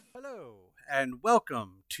Hello, and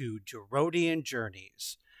welcome to Jerodian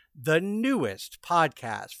Journeys, the newest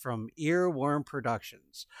podcast from Earworm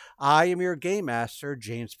Productions. I am your game master,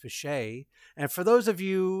 James Pichet, and for those of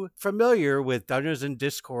you familiar with Dungeons and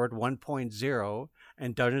Discord 1.0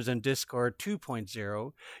 and Dungeons and Discord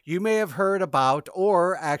 2.0, you may have heard about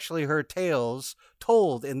or actually heard tales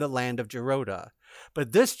told in the land of Geroda.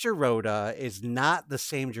 But this Geroda is not the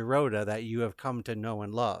same Geroda that you have come to know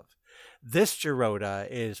and love. This Geroda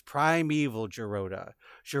is primeval Geroda.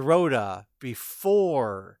 Geroda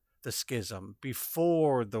before the schism,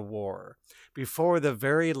 before the war, before the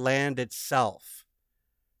very land itself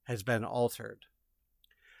has been altered.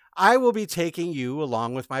 I will be taking you,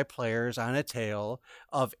 along with my players, on a tale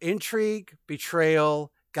of intrigue,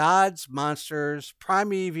 betrayal, gods, monsters,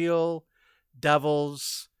 primeval,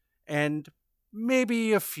 devils, and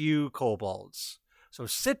maybe a few kobolds. So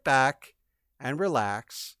sit back and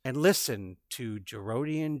relax and listen to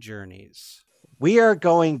Jerodian Journeys. We are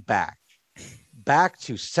going back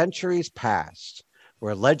to centuries past,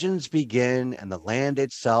 where legends begin and the land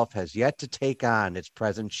itself has yet to take on its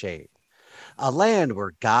present shape. A land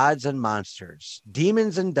where gods and monsters,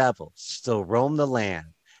 demons and devils still roam the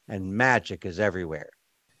land, and magic is everywhere.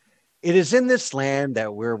 It is in this land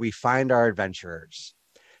that where we find our adventurers.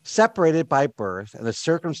 Separated by birth and the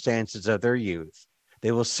circumstances of their youth,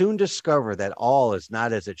 they will soon discover that all is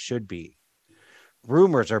not as it should be.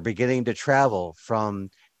 Rumors are beginning to travel from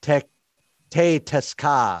Te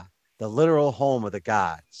Teska, the literal home of the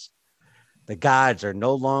gods. The gods are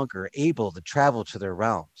no longer able to travel to their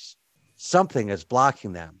realms. Something is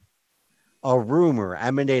blocking them. A rumor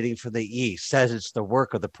emanating from the east says it's the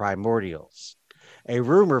work of the primordials. A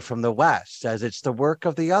rumor from the west says it's the work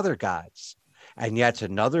of the other gods. And yet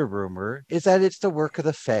another rumor is that it's the work of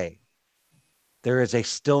the Fae. There is a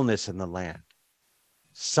stillness in the land.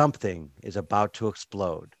 Something is about to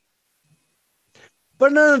explode.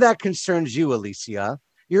 But none of that concerns you, Alessia.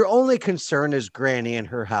 Your only concern is Granny and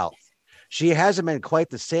her health. She hasn't been quite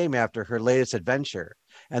the same after her latest adventure,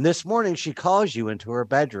 and this morning she calls you into her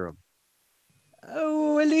bedroom.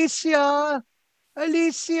 Oh, Alessia!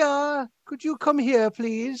 Alessia! Could you come here,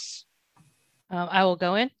 please? I will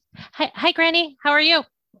go in. Hi, Granny. How are you?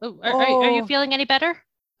 Are you feeling any better?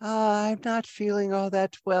 I'm not feeling all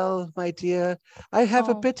that well, my dear. I have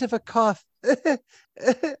a bit of a cough. That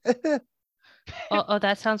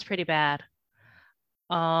sounds pretty bad.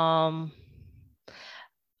 Do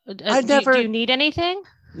you need anything?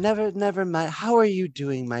 Never mind. How are you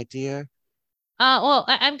doing, my dear?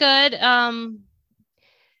 I'm good.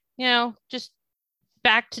 Just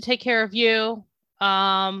back to take care of you.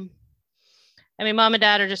 Mom and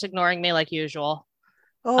Dad are just ignoring me like usual.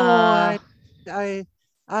 Oh,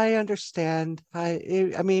 I understand.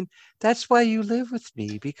 I mean, that's why you live with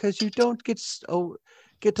me, because you don't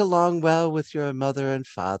get along well with your mother and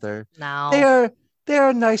father. No. They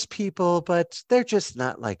are nice people, but they're just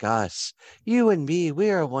not like us. You and me, we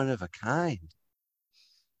are one of a kind.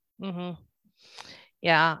 Mm-hmm.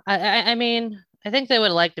 Yeah. I think they would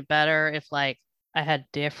have liked it better if I had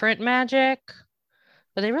different magic,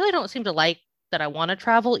 but they really don't seem to like that I want to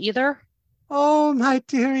travel either. Oh, my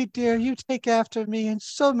dearie dear, you take after me in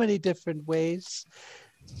so many different ways.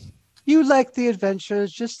 You like the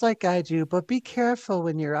adventures just like I do, but be careful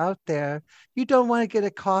when you're out there. You don't want to get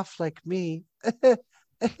a cough like me.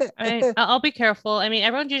 I'll be careful.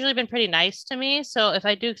 Everyone's usually been pretty nice to me, so if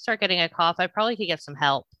I do start getting a cough, I probably could get some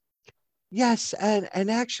help. Yes,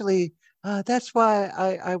 and actually, that's why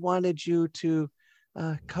I wanted you to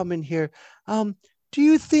come in here. Do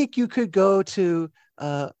you think you could go to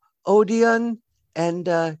Odeon and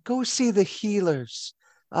go see the healers?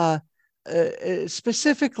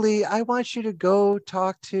 Specifically, I want you to go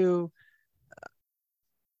talk to.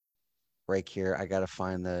 Break here. I gotta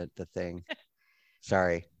find the thing.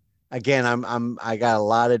 Sorry. Again, I got a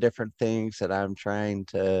lot of different things that I'm trying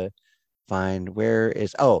to find. Where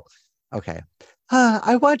is? Oh, okay.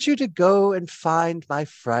 I want you to go and find my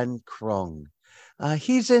friend Krung.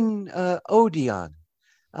 He's in Odeon.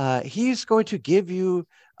 He's going to give you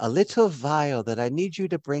a little vial that I need you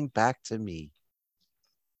to bring back to me.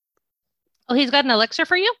 Oh, he's got an elixir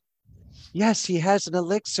for you? Yes, he has an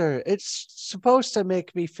elixir. It's supposed to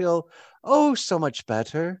make me feel oh so much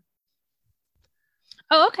better.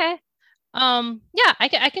 Oh, okay. Yeah,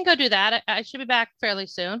 I can go do that. I should be back fairly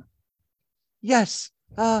soon. Yes.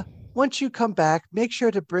 Once you come back, make sure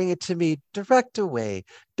to bring it to me direct away.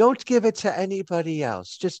 Don't give it to anybody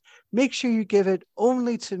else. Just make sure you give it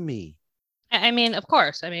only to me. Of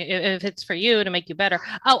course. If it's for you to make you better.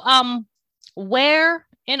 Where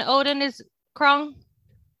in Odin is Krong?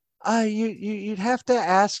 You'd have to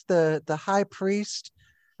ask the high priest.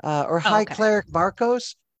 or Oh, High okay. Cleric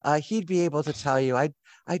Marcos. He'd be able to tell you.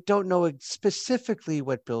 I don't know specifically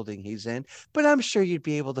what building he's in, but I'm sure you'd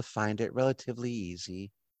be able to find it relatively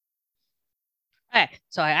easy. Okay,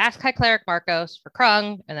 so I ask High Cleric Marcos for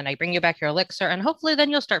Krung, and then I bring you back your elixir, and hopefully then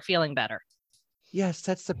you'll start feeling better. Yes,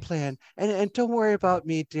 that's the plan. And don't worry about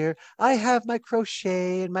me, dear. I have my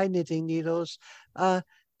crochet and my knitting needles. Uh,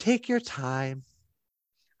 take your time.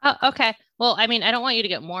 Oh, okay. Well, I mean, I don't want you to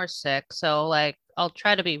get more sick, so like I'll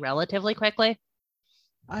try to be relatively quickly.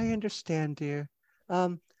 I understand, dear.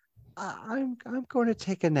 Um, I'm going to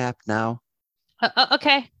take a nap now.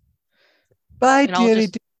 Okay, Bye, and I'll dearie.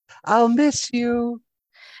 just I'll miss you.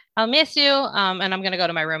 I'll miss you. And I'm gonna go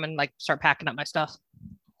to my room and like start packing up my stuff.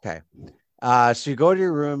 Okay. So you go to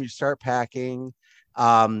your room, you start packing.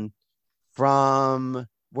 Um, from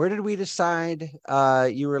where did we decide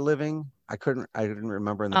you were living? I didn't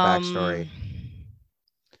remember in the Um, backstory.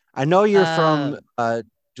 I know you're uh, from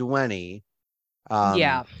Dueni,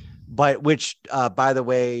 yeah. but which by the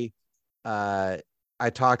way, uh I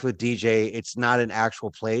talked with DJ. It's not an actual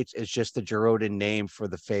place, it's just the Jerodian name for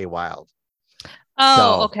the Feywild. Oh,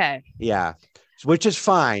 So okay. yeah, which is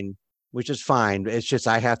fine. Which is fine. It's just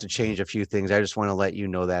I have to change a few things. I just want to let you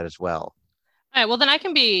know that as well. All right. Well, then I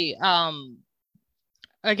can be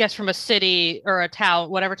I guess from a city or a town,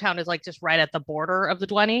 whatever town is like just right at the border of the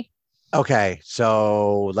Dwenny. Okay,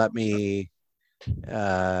 so let me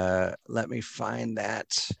find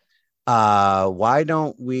that. Why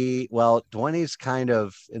don't we, well, Dwayne's kind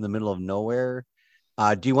of in the middle of nowhere.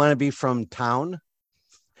 Do you want to be from town?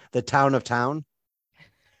 The town of town?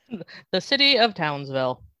 The city of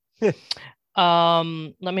Townsville.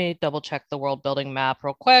 Let me double check the world building map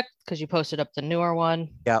real quick because you posted up the newer one.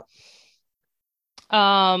 Yep.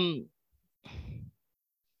 Um,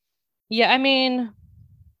 yeah, I mean,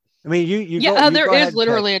 I mean, yeah, you there go ahead is and pick.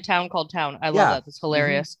 literally a town called Town. I love Yeah. that. That's Mm-hmm.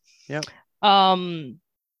 hilarious. Yep. Um,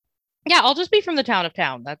 yeah, I'll just be from the town of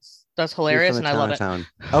Town. That's Be from hilarious, the and I town love of it. town.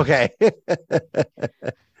 Okay.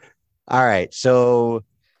 All right. So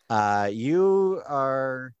you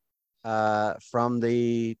are from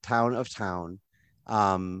the town of town.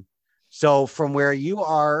 Um, so from where you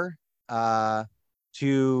are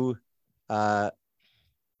to uh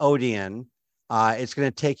Odeon, it's going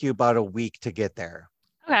to take you about a week to get there.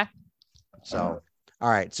 Okay. So, all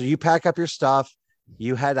right. So you pack up your stuff,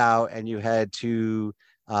 you head out, and you head to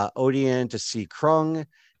Odeon to see Krung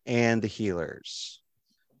and the healers.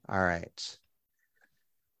 All right.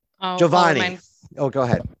 I'll Jovani. remind Oh, go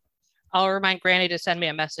ahead. I'll remind Granny to send me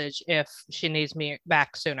a message if she needs me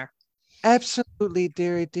back sooner. Absolutely,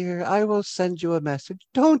 dearie dear. I will send you a message.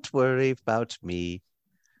 Don't worry about me.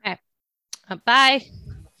 Okay. Bye.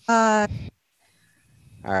 All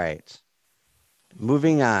right.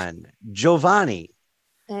 Moving on. Jovani,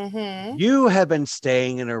 Mm-hmm. you have been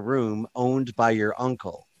staying in a room owned by your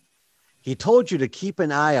uncle. He told you to keep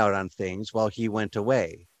an eye out on things while he went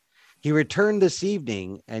away. He returned this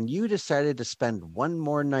evening, and you decided to spend one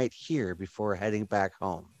more night here before heading back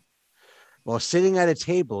home. While sitting at a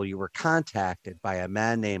table, you were contacted by a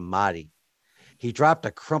man named Madi. He dropped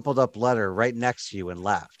a crumpled up letter right next to you and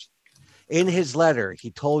left. In his letter,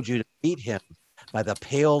 he told you to meet him by the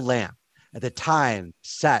pale lamp at the time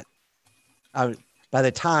set, uh, by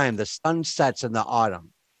the time the sun sets in the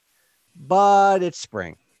autumn. But it's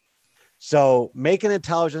spring. So make an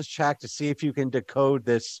intelligence check to see if you can decode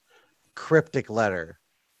this cryptic letter.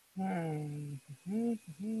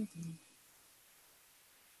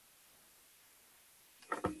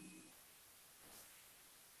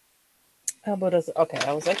 How about us? Okay,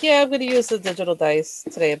 I was like, yeah, I'm gonna use the digital dice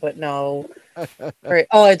today, but no. Right.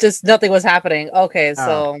 Oh, it just nothing was happening. Okay, Oh,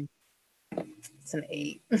 so it's an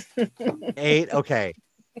 8. 8. Okay.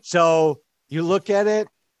 So you look at it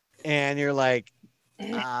and you're like,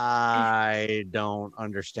 I don't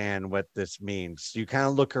understand what this means. You kind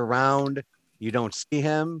of look around, you don't see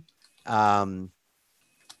him.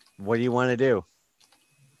 What do you want to do?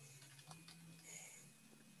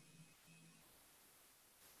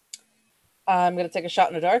 I'm gonna take a shot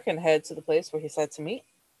in the dark and head to the place where he said to meet.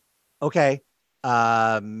 Okay.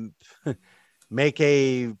 Um, make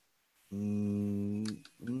a with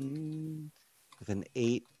an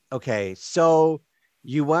 8. Okay. So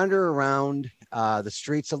you wander around the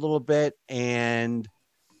streets a little bit and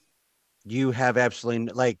you have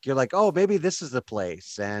absolutely like, you're like, oh, maybe this is the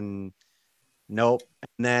place. And nope.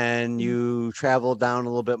 And then you travel down a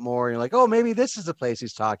little bit more. And you're like, oh, maybe this is the place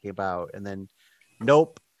he's talking about. And then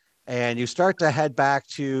nope. And you start to head back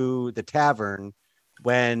to the tavern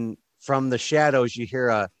when from the shadows you hear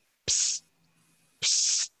a psst,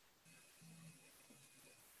 psst.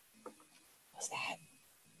 What's that?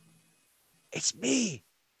 It's me.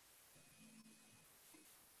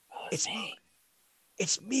 was me.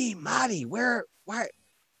 It's me, Marty. What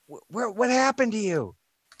happened to you?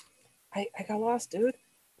 I got lost, dude.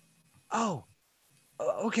 Oh,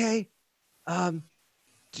 okay.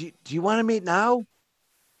 Do you want to meet now?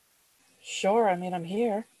 Sure. I mean, I'm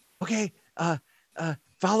here. Okay.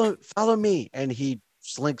 Follow me. And he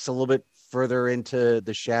slinks a little bit further into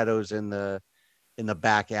the shadows in the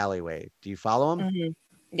back alleyway. Do you follow him? Mm-hmm.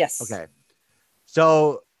 Yes. Okay.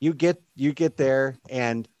 So you get there,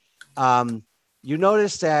 and you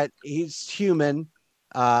notice that he's human,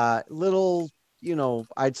 little,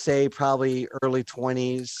 I'd say probably early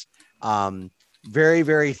 20s, very,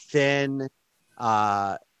 very thin,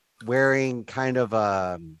 wearing kind of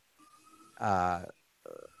uh,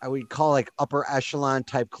 I would call like upper echelon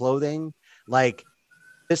type clothing, like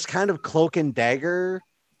this kind of cloak and dagger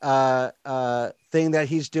thing that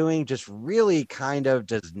he's doing just really kind of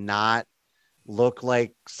does not look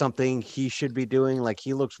like something he should be doing. Like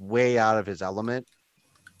he looks way out of his element.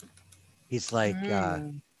 He's like,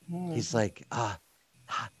 he's like, are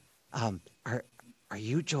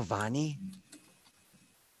you Jovani?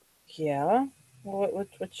 Yeah.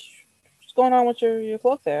 What's going on with your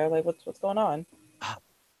cloak there? Like, what's going on?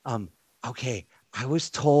 Okay. I was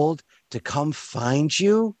told to come find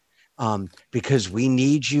you, because we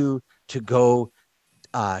need you to go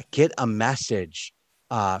get a message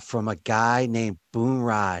from a guy named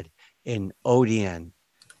Boonrod in Odeon.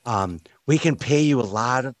 We can pay you a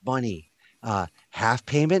lot of money. Half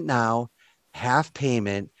payment now, half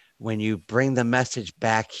payment when you bring the message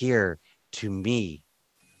back here to me.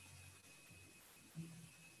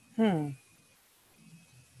 Hmm.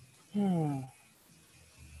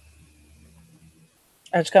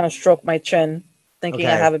 I just kind of stroke my chin, thinking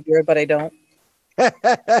I Okay. have a beard, but I don't.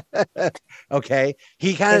 Okay.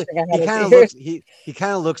 He I kind think I have a of beard. looks he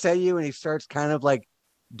kind of looks at you, and he starts kind of like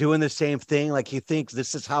doing the same thing, like he thinks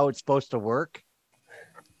this is how it's supposed to work.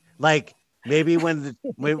 Like maybe when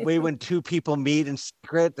two people meet in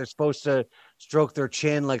secret, they're supposed to stroke their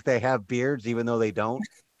chin like they have beards, even though they don't.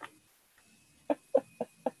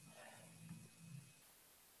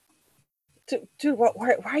 Dude,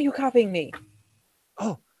 why are you copying me?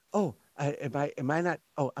 Am I not?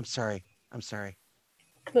 Oh, I'm sorry.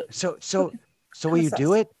 Look, So will kinda you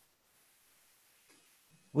do sus. it?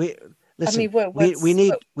 We I listen.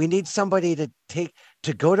 mean, We need somebody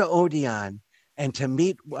to go to Odeon and to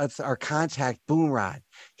meet with our contact Boonrod.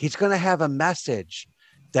 He's going to have a message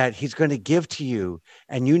that he's going to give to you,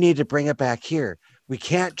 and you need to bring it back here. We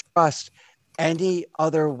can't trust any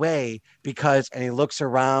other way because, and he looks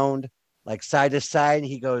around like side to side, and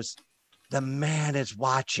he goes, "The man is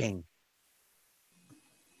watching."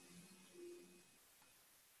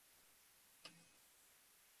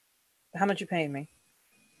 how much you paying me?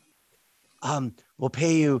 We'll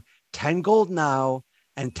pay you 10 gold now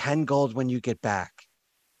and 10 gold when you get back.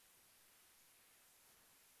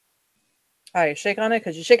 All right, shake on it,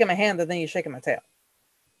 because you're shaking my hand and then you're shaking my tail.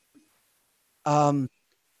 Um,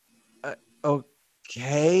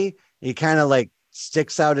 okay. He kind of like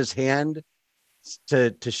sticks out his hand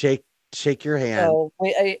to shake your hand. So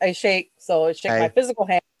I shake, so I shake my Okay. physical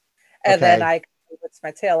hand, and then Okay. I puts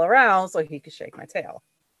my tail around so he can shake my tail.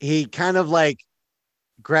 He kind of like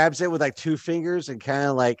grabs it with like two fingers and kind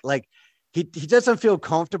of like he doesn't feel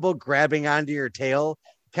comfortable grabbing onto your tail.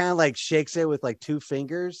 Kind of like shakes it with like two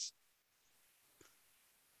fingers.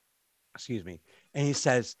 Excuse me. And he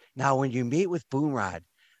says, "Now, when you meet with Boonrod,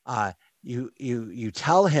 you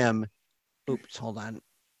tell him." Oops, hold on.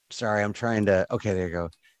 Sorry, I'm trying to. Okay, there you go.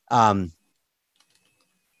 Um,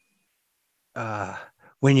 uh,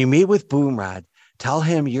 when you meet with Boomrod, tell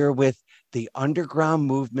him you're with the underground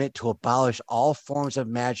movement to abolish all forms of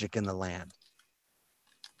magic in the land.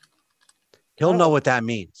 He'll know Oh, what that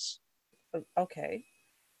means. okay.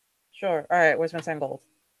 Sure. All right, where's my 10 gold?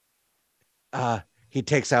 He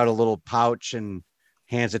takes out a little pouch and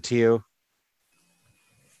hands it to you.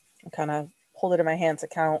 I kind of hold it in my hand to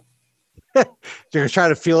count. You're trying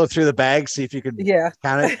to feel it through the bag, see if you can Yeah.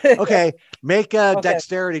 count it. Okay, make a Okay.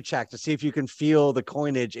 dexterity check to see if you can feel the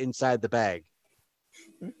coinage inside the bag.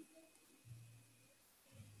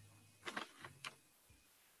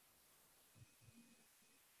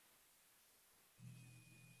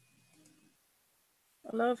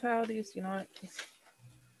 I love how these, you know what?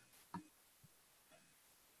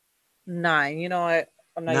 9. You know what?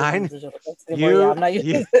 I'm not using 9. digital books anymore. Yeah, I'm not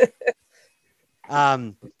using it.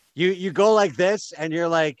 You go like this, and you're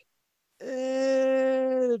like,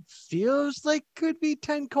 it feels like could be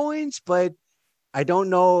 10 coins, but I don't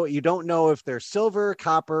know. You don't know if they're silver,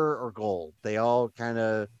 copper, or gold. They all kind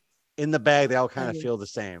of in the bag. They all kind of feel the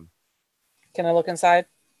same. Can I look inside?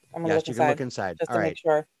 I'm gonna Yes, look you can look inside inside. just All to make right.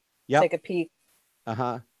 sure. take a peek.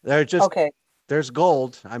 There's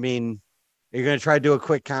gold. I mean, are you gonna try to do a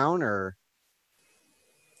quick count or?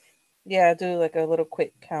 Yeah, do like a little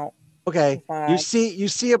quick count. Okay. You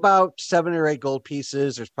see about 7 or 8 gold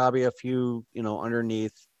pieces. There's probably a few,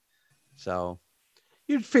 underneath. So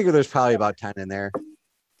you'd figure there's probably about 10 in there.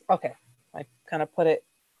 Okay. I kind of put it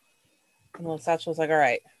in the little satchel. Like, all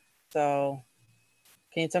right. So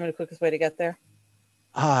can you tell me the quickest way to get there?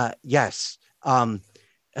 Yes.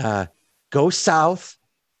 Go south,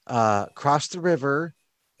 cross the river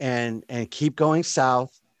and keep going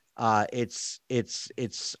south. It's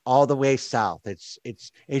all the way south.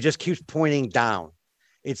 It just keeps pointing down.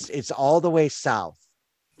 It's all the way south.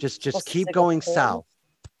 Just keep going south.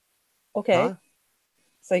 Okay. Huh?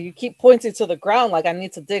 So you keep pointing to the ground like I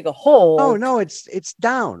need to dig a hole. Oh no, it's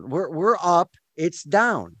down. We're up. It's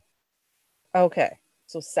down. Okay.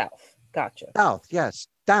 So south. Gotcha. South, yes.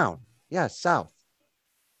 Down. Yes, south.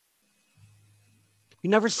 You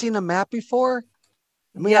never seen a map before?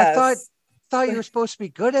 I mean, yes. I thought you were supposed to be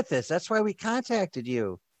good at this. That's why we contacted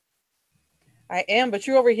you. I am, but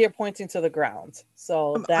you're over here pointing to the ground.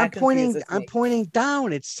 So I'm pointing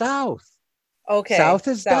down. It's south. Okay. South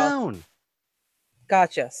is down.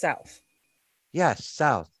 Gotcha. South. Yes,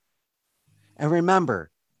 south. And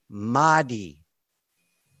remember, Mahdi.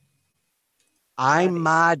 I'm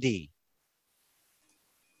Mahdi.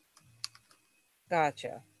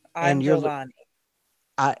 Gotcha. I'm Jovani.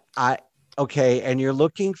 Okay, and you're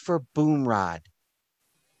looking for Boom Rod.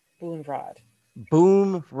 Boom Rod.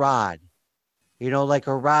 Boom Rod. Like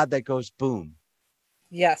a rod that goes boom.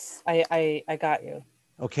 Yes, I got you.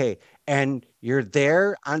 Okay, and you're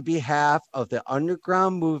there on behalf of the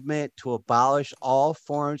underground movement to abolish all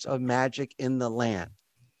forms of magic in the land.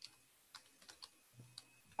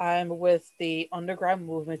 I'm with the underground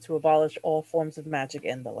movement to abolish all forms of magic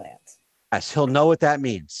in the land. Yes, he'll know what that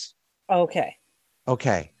means. Okay.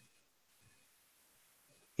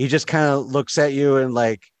 He just kind of looks at you and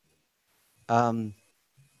like,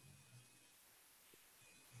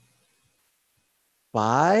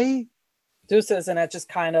 bye? Deuces, and I just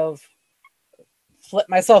kind of flip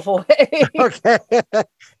myself away. Okay.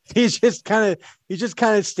 He's just kind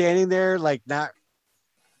of standing there, like not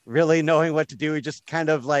really knowing what to do. He just kind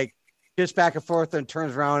of like just back and forth and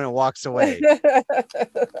turns around and walks away.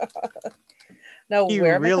 No, he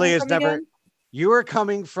where really is never. Again? You are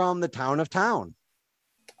coming from the town of Town.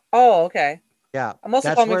 Oh, okay. Yeah. I'm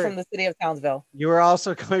also coming from the city of Townsville. You are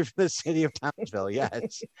also coming from the city of Townsville.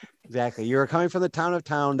 Yes, exactly. You are coming from the town of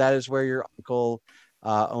Town. That is where your uncle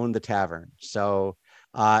owned the tavern. So,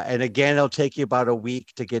 and again, it'll take you about a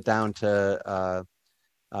week to get down to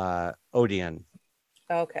Odeon.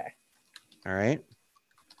 Okay. All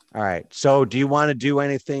right. So do you want to do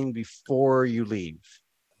anything before you leave?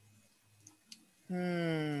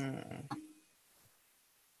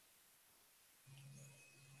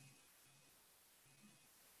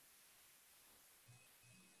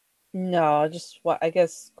 No, I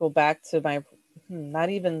guess go back to my, not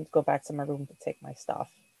even go back to my room to take my stuff.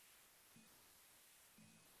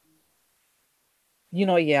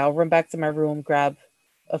 I'll run back to my room, grab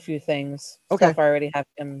a few things, stuff I already have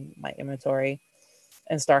in my inventory,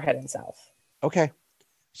 and start heading south. Okay.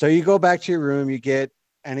 So you go back to your room, you get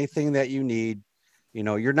anything that you need.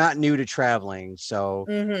 You're not new to traveling, so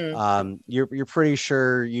you're pretty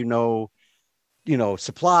sure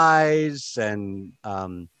supplies and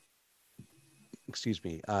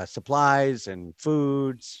supplies and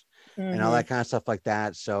foods and all that kind of stuff like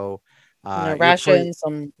that. So rations,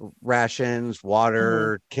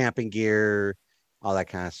 water, camping gear, all that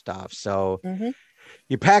kind of stuff. So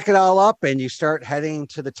you pack it all up and you start heading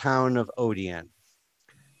to the town of Odeon,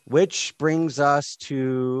 which brings us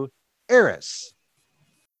to Eris.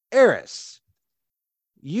 Eris,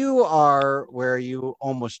 you are where you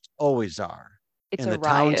almost always are. It's in the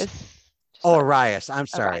Arias. towns. Oh, Arias. I'm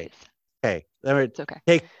sorry. Okay. It's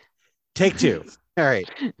okay. Take two. All right.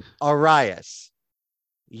 Arias,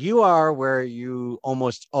 you are where you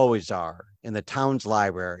almost always are, in the town's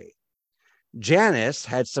library. Janice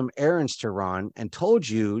had some errands to run and told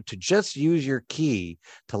you to just use your key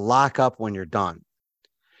to lock up when you're done.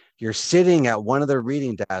 You're sitting at one of the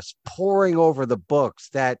reading desks, poring over the books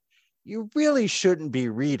that you really shouldn't be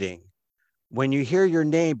reading, when you hear your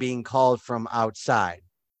name being called from outside.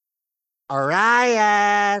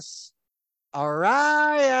 Arias!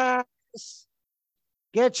 Arias!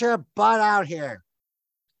 Get your butt out here.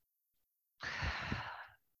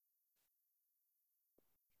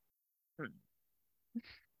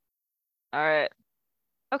 All right.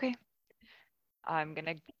 Okay. I'm going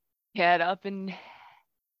to get up and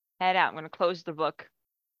head out. I'm going to close the book.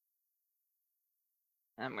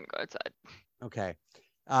 I'm gonna go outside. Okay.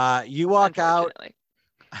 You walk out. Unfortunately.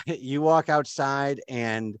 You walk outside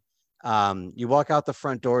and you walk out the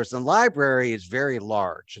front doors. The library is very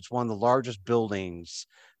large. It's one of the largest buildings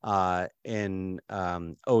in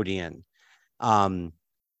Odeon. And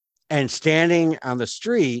standing on the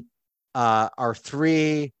street are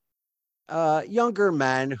three younger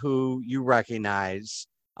men who you recognize.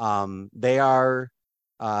 They are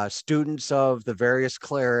students of the various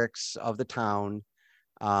clerics of the town.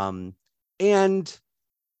 And,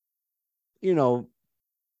 you know,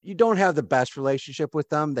 you don't have the best relationship with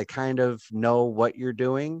them. They kind of know what you're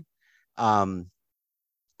doing. And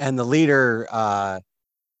the leader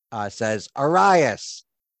says, Arias,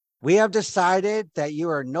 we have decided that you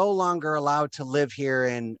are no longer allowed to live here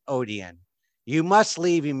in Odeon. You must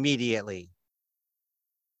leave immediately.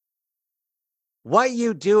 What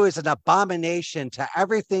you do is an abomination to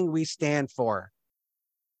everything we stand for.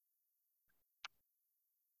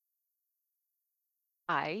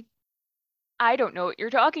 I don't know what you're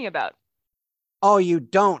talking about. Oh, you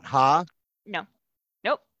don't, huh? No.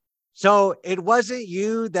 Nope. So it wasn't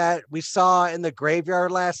you that we saw in the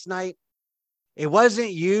graveyard last night? It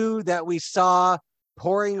wasn't you that we saw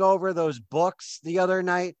poring over those books the other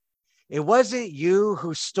night? It wasn't you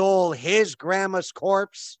who stole his grandma's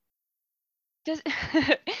corpse? Does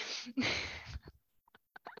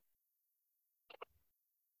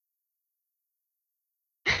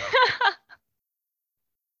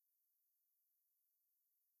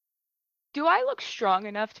Do I look strong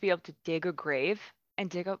enough to be able to dig a grave and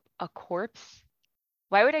dig up a corpse?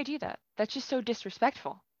 Why would I do that? That's just so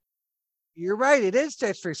disrespectful. You're right. It is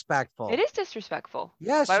disrespectful. It is disrespectful.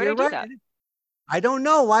 Yes, Why would you're I do right. that? I don't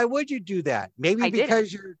know. Why would you do that? Maybe I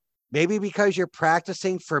because you're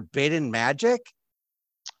practicing forbidden magic.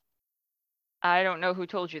 I don't know who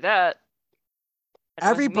told you that.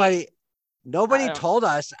 That wasn't me. Everybody, nobody don't- told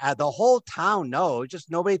us. The whole town knows. Just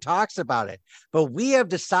nobody talks about it. But we have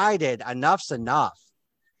decided enough's enough.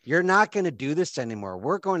 You're not going to do this anymore.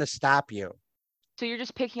 We're going to stop you. So you're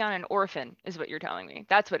just picking on an orphan, is what you're telling me.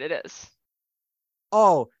 That's what it is.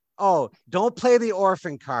 Oh, don't play the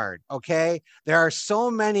orphan card, okay? There are so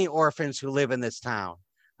many orphans who live in this town,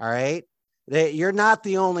 all right? You're not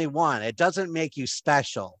the only one. It doesn't make you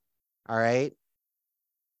special, all right?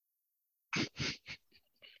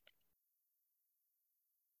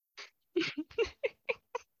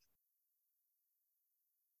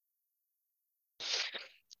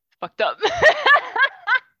 Fucked up.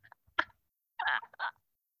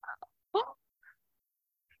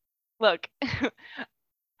 Look,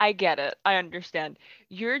 I get it. I understand.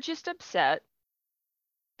 You're just upset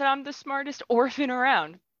that I'm the smartest orphan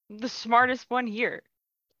around. The smartest one here.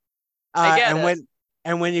 I get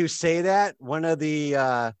it. When you say that, one of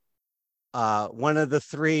the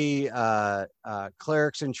three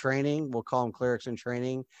clerics in training, we'll call them clerics in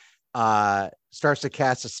training, starts to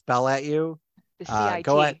cast a spell at you. The CIT.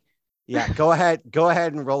 Go ahead. Yeah, go ahead. Go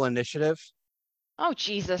ahead and roll initiative. Oh,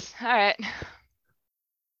 Jesus. All right.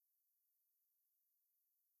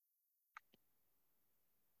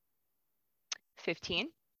 $15.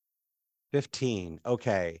 15.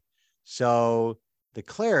 Okay. So the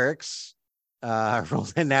clerics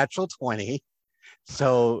rolled a natural 20.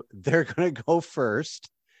 So they're going to go first.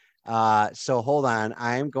 So hold on.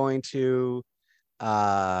 I'm going to,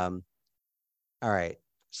 all right.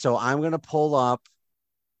 So I'm going to pull up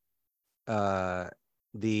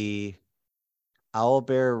the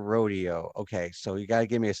Owlbear Rodeo. Okay. So you got to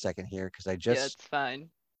give me a second here because Yeah, it's fine.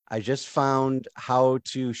 I just found how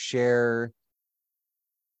to share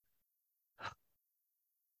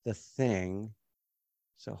the thing.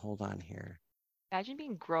 So hold on here. Imagine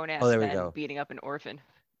being grown-ass there we men go. beating up an orphan.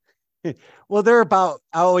 Well, they're about,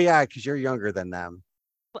 oh yeah, because you're younger than them.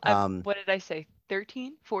 What did I say?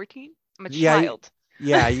 13? 14? I'm a Yeah, child.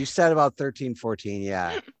 Yeah, you said about 13, 14,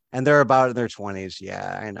 yeah. And they're about in their 20s.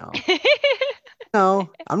 Yeah, I know. No,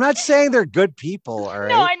 I'm not saying they're good people, all right?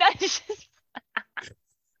 No, I'm not. Just...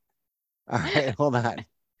 All right, hold on.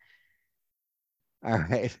 All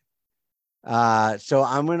right. So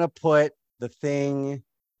I'm gonna put the thing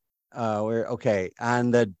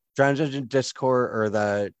on the Dungeon Discord or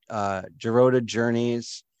the Jerodian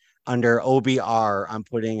Journeys under OBR. I'm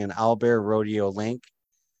putting an Owlbear Rodeo link.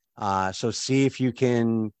 So see if you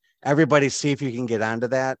can, everybody see if you can get onto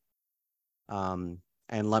that. And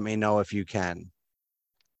let me know if you can.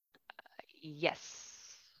 Yes.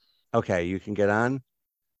 Okay, you can get on.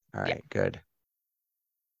 All right, Yeah. good.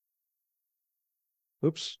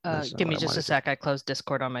 Oops. Give me just a sec. I closed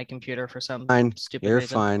Discord on my computer for some stupid You're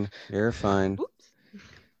reason. fine. You're fine. Oops.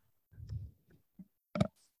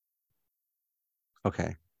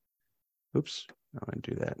 Okay. Oops. I want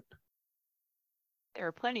to do that. There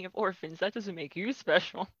are plenty of orphans. That doesn't make you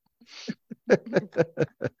special.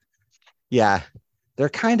 Yeah, they're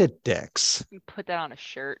kind of dicks. You put that on a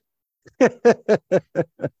shirt.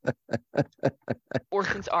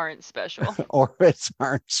 Orphans aren't special. Orphans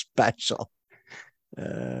aren't special.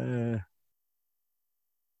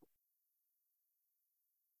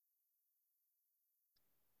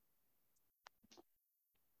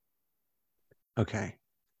 Okay.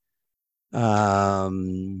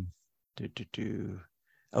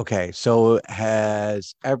 Okay, so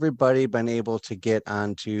has everybody been able to get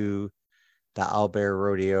onto the Owlbear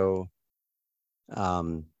Rodeo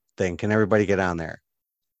thing? Can everybody get on there?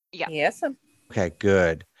 Yeah. Yes. Okay,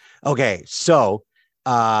 good. Okay, so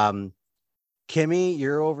Kimmy,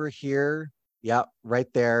 you're over here. Yep, right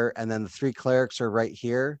there. And then the 3 clerics are right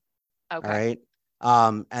here. Okay. All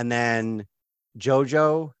right. And then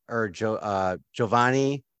Jojo or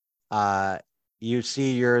Jovani, you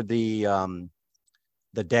see you're the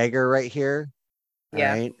dagger right here.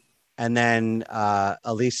 Yeah. All right. And then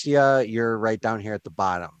Alessia, you're right down here at the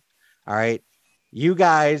bottom. All right. You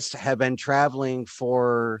guys have been traveling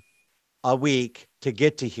for a week to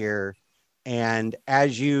get to here. And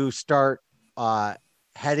as you start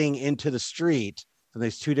heading into the street from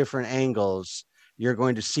these 2 different angles, you're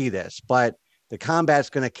going to see this. But the combat's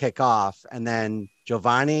going to kick off. And then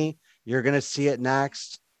Jovani, you're going to see it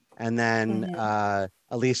next. And then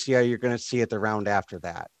Alessia, you're going to see it the round after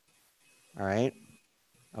that. All right.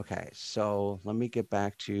 Okay. So let me get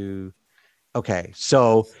back to. Okay.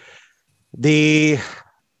 So the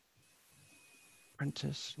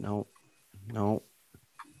apprentice. No.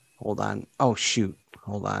 Hold on. Oh, shoot.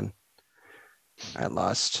 Hold on. I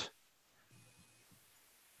lost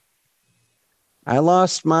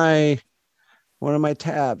one of my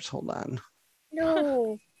tabs. Hold on.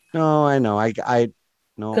 No. No, I know.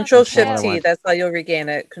 No. Control Shift T. That's how you'll regain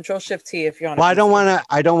it. Control Shift T if you're on. Well, I don't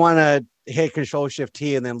want to hit Control Shift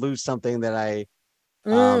T and then lose something that I.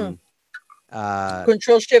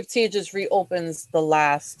 Control Shift T just reopens the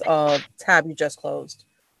last tab you just closed.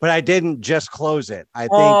 But I didn't just close it. I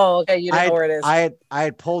think. Oh, okay. You didn't know where it is. I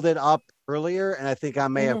had pulled it up earlier, and I think I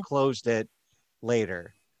may have closed it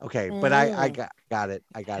later. Okay, but I got it.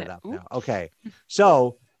 I got it up now. Okay,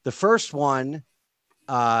 so the first one,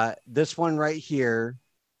 this one right here,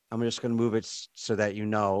 I'm just going to move it so that you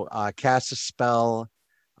know. Cast a spell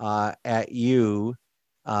at you,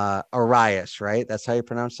 Arias, right? That's how you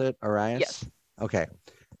pronounce it, Arias? Yes. Okay.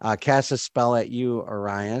 Cast a spell at you,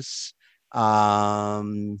 Arias.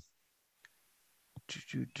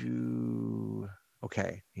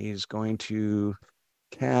 Okay, he's going to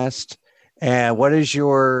cast. And what is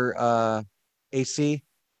your AC?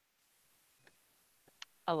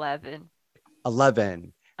 11.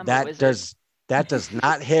 11. That does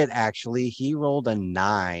not hit. Actually, he rolled a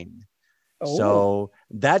 9. Oh. So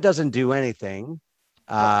that doesn't do anything.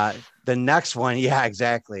 The next one, yeah,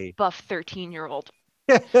 exactly. Buff 13-year-old.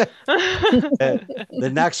 The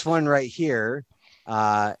next one right here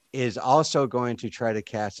is also going to try to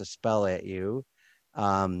cast a spell at you.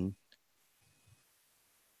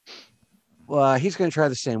 Well, he's going to try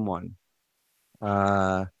the same one.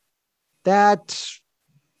 That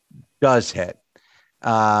does hit.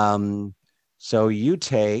 So you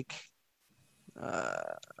take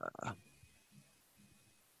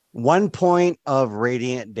 1 point of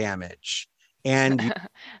radiant damage, and you,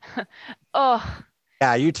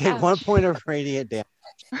 you take ouch. 1 point of radiant damage.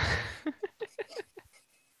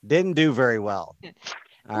 Didn't do very well.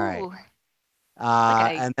 All right.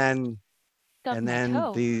 And then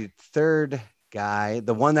the third guy,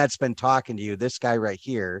 the one that's been talking to you, this guy right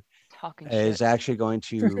here, is actually going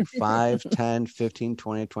to 5, 10, 15,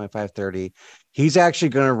 20, 25, 30. He's actually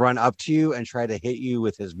going to run up to you and try to hit you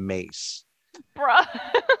with his mace. Bruh.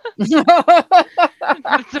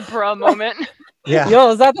 That's a bruh moment. Yeah.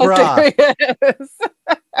 Yo, is that serious?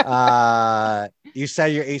 You said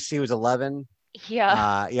your AC was 11?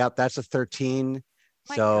 Yeah. Yep, that's a 13.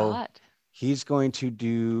 My so God. He's going to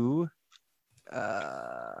do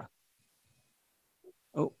right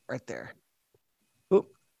there. Oh,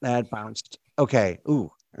 that bounced. Okay.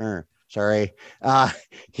 Sorry.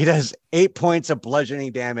 He does 8 points of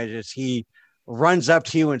bludgeoning damage as he runs up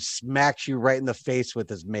to you and smacks you right in the face with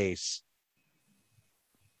his mace.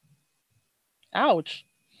 Ouch.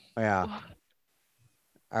 Yeah.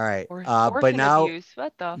 All right. But now abuse.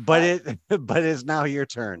 What the but it's now your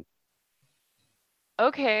turn.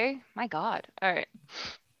 Okay. My God. All right.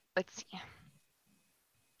 Let's see.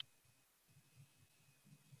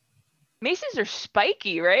 Maces are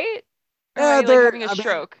spiky, right? Yeah, they're having a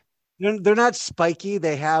stroke. They're not spiky.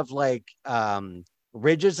 They have like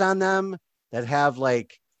ridges on them, that have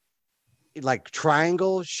like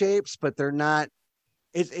triangle shapes, but they're not.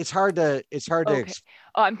 It's hard to Okay.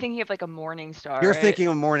 Oh, I'm thinking of like a morning star. You're right? thinking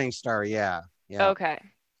of morning star, yeah. Okay.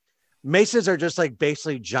 Maces are just like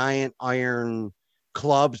basically giant iron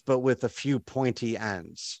clubs, but with a few pointy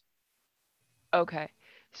ends. Okay.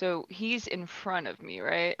 So he's in front of me,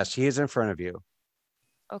 right? Yes, he is in front of you.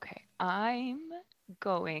 Okay. I'm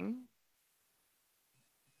going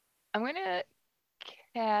to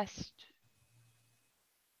cast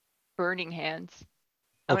Burning Hands.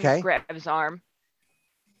 I'm going to Okay. grab his arm.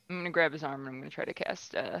 I'm going to grab his arm and I'm going to try to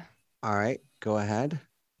cast All right, go ahead.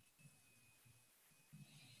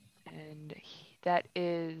 and that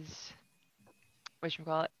is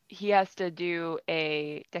whatchamacallit. He has to do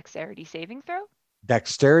a dexterity saving throw.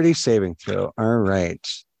 Dexterity saving throw. All right.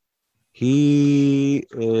 He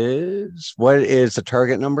is, what is the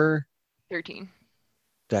target number? 13.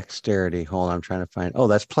 Dexterity. Hold on, I'm trying to find. Oh,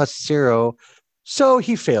 that's +0. So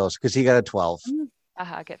he fails because he got a 12.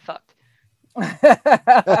 Aha, get fucked.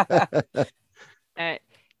 Alright.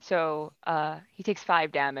 So he takes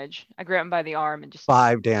 5 damage. I grab him by the arm and just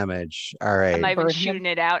 5 damage. All right. I'm not even Burn him. shooting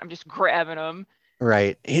it out. I'm just grabbing him.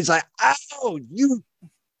 Right. He's like, ow, you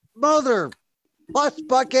mother plus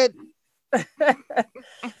bucket.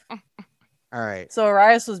 All right. So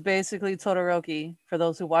Arias was basically Todoroki for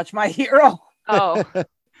those who watch My Hero. Oh,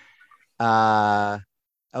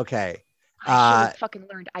 Okay. I should have fucking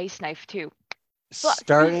learned Ice Knife too. Fuck.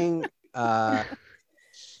 Starting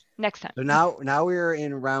Next time. so now we're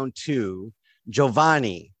in round 2.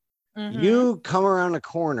 Jovani, you come around a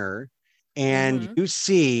corner and you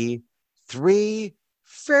see 3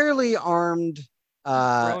 fairly armed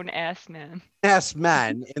Grown ass man.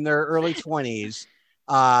 men in their early 20s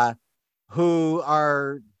who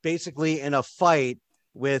are basically in a fight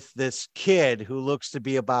with this kid who looks to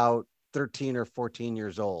be about 13 or 14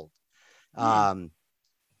 years old.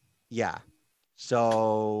 Yeah.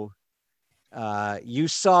 So you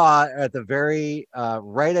saw at the very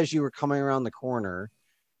right as you were coming around the corner.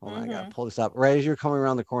 Hold on, I gotta pull this up. Right as you're coming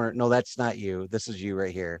around the corner. No, that's not you. This is you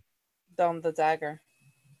right here. The dagger.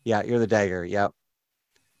 Yeah, you're the dagger. Yep.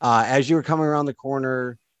 As you were coming around the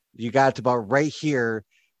corner, you got to about right here.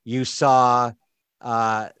 You saw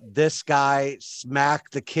this guy smack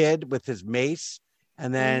the kid with his mace,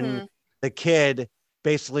 and then the kid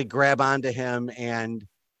basically grab onto him and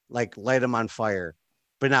like light him on fire,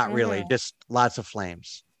 but not really, just lots of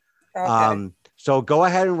flames. Okay. So go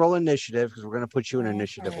ahead and roll initiative because we're going to put you in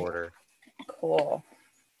initiative order. Cool.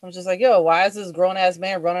 I'm just like, yo, why is this grown ass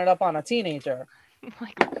man running up on a teenager?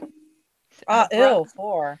 Like, Ew,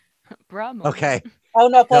 4. Brahma. Okay. Oh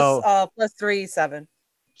no, plus 3, 7.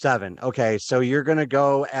 7. Okay, so you're going to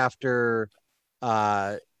go after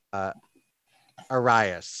Arias.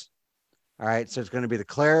 All right, so it's going to be the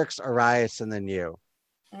clerics, Arias, and then you.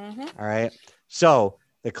 All right, so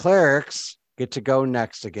the clerics get to go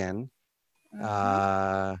next again.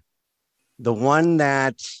 The one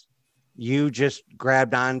that you just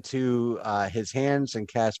grabbed onto his hands and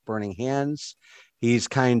cast Burning Hands, he's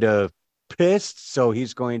kind of pissed, so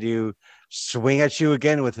he's going to swing at you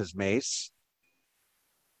again with his mace.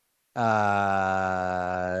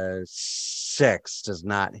 6 does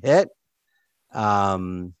not hit.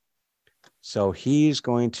 So he's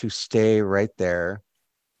going to stay right there.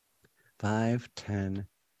 5, 10,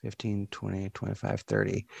 15, 20, 25,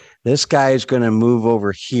 30. This guy is going to move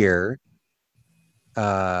over here.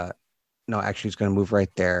 No, actually, he's going to move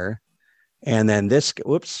right there. And then this,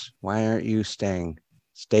 whoops, why aren't you staying?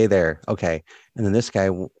 Stay there. Okay. And then this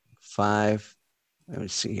guy, 5, let me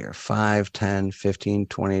see here, 5, 10, 15,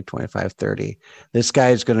 20, 25, 30. This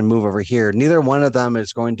guy is going to move over here. Neither one of them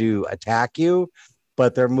is going to attack you,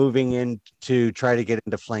 but they're moving in to try to get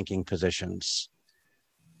into flanking positions.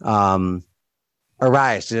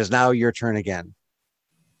 Arise, it is now your turn again.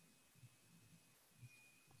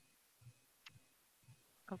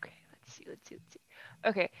 Okay, let's see.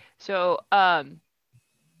 Okay, so can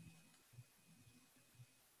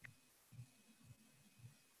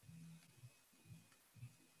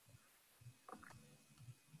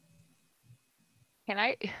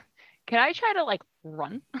I try to like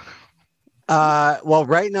run? Well,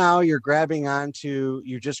 right now you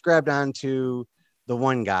just grabbed onto the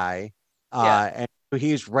one guy, and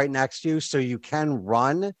he's right next to you, so you can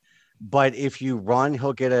run, but if you run,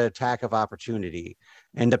 he'll get an attack of opportunity.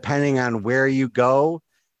 And depending on where you go,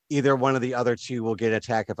 either one of the other two will get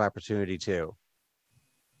attack of opportunity too.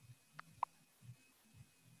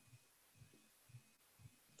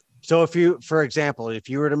 So for example, if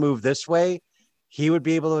you were to move this way, he would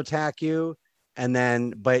be able to attack you,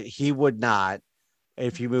 but he would not.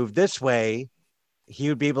 If you move this way, he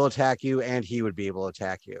would be able to attack you, and he would be able to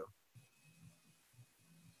attack you.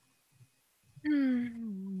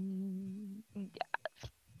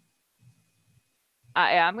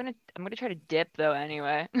 Yeah. I'm gonna try to dip though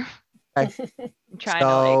anyway. Okay. I'm trying to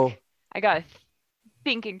like I got a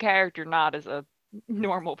thinking character, not as a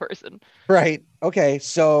normal person. Right. Okay.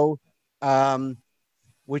 So,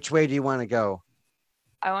 which way do you want to go?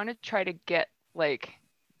 I want to try to get like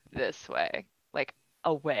this way, like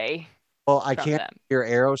away Well, I from can't them. see your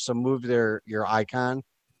arrow, so move your icon.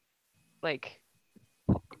 Like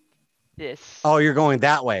this. Oh, you're going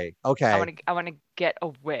that way. Okay. I want to get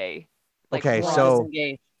away. Like Okay. You want run.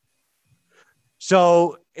 to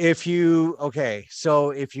So disengage.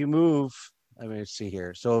 if you move, let me see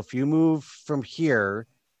here. So if you move from here,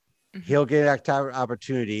 Mhm. he'll get attack of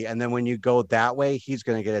opportunity, and then when you go that way, he's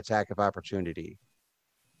going to get attack of opportunity.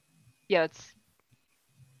 Yeah, it's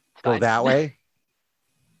Go fine. that way?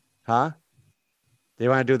 Huh? Do you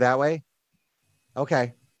want to do it that way?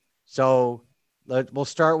 Okay. So we'll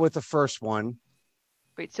start with the first one.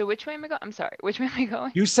 Wait, so which way am I going? I'm sorry. Which way am I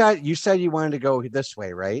going? You said you wanted to go this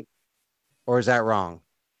way, right? Or is that wrong?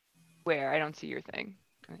 Where? I don't see your thing.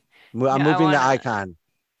 I'm No, moving the icon.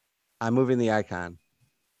 I'm moving the icon.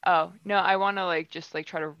 Oh, no, I want to like just like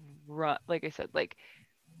try to run, like I said, like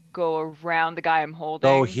go around the guy I'm holding.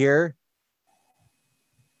 Go here.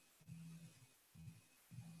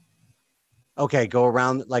 Okay, go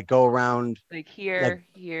around. Like here,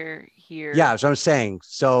 here. Yeah, so I'm saying.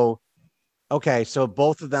 So, okay, so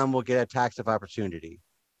both of them will get attacks of opportunity.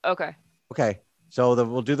 Okay. Okay, so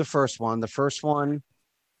we'll do the first one. The first one,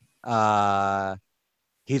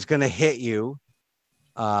 he's going to hit you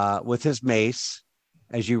with his mace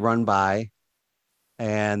as you run by,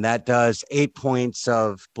 and that does 8 points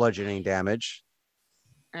of bludgeoning damage.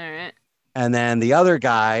 All right. And then the other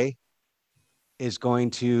guy is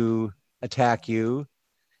going to attack you.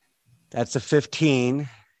 That's a 15.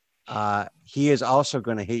 He is also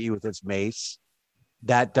going to hit you with his mace.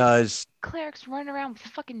 That does. Clerics run around with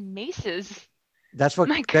fucking maces. That's what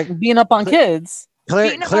Beating up on kids.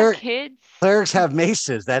 Beating up on kids. Clerics have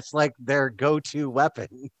maces. That's like their go-to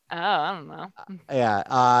weapon. Oh, I don't know.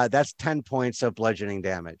 Yeah. That's 10 points of bludgeoning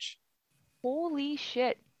damage. Holy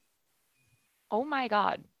shit. Oh my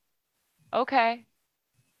god. Okay.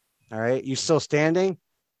 All right. You still standing?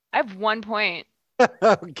 I have 1 point.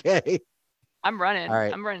 Okay. I'm running. All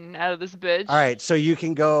right. I'm running out of this bitch. All right. So you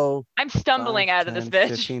can go. I'm stumbling 5, out 10, of this bitch.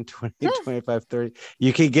 15, 20, 25, 30.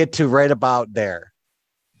 You can get to right about there.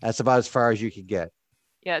 That's about as far as you can get.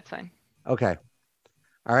 Yeah, it's fine. Okay.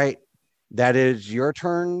 All right. That is your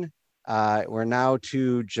turn. We're now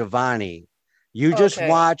to Jovani. You just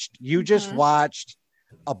watched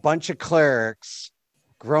a bunch of clerics,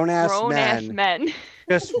 grown-ass men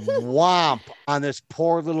just whomp on this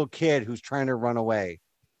poor little kid who's trying to run away.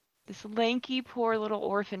 This lanky, poor little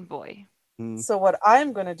orphan boy. So what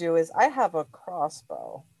I'm going to do is I have a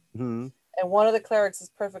crossbow. And one of the clerics is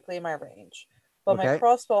perfectly in my range. But my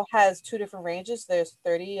crossbow has 2 different ranges. There's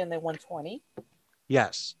 30 and then 120.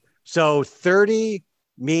 Yes. So 30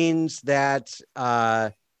 means that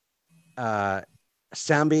Sambi,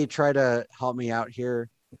 try to help me out here.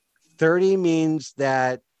 30 means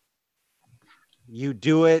that you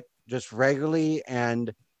do it just regularly,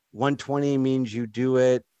 and 120 means you do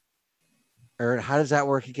it. Or how does that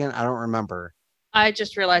work again? I don't remember. I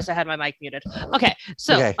just realized I had my mic muted. Okay,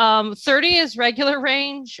 so 30 is regular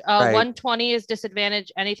range. 120 is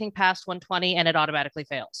disadvantage. Anything past 120, and it automatically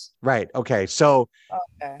fails. Right. Okay. So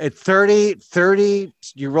at 30,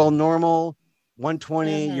 you roll normal.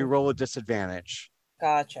 120, you roll a disadvantage.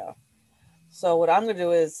 Gotcha. So what I'm going to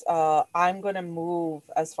do is I'm going to move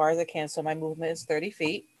as far as I can. So my movement is 30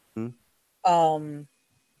 feet.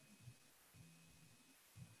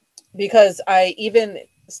 Because I even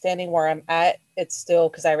standing where I'm at, it's still,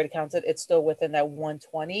 because I already counted, it's still within that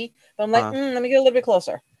 120. But I'm like, let me get a little bit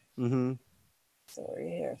closer. So we're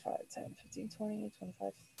here, 5, 10, 15, 20,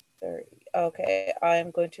 25, 30. Okay,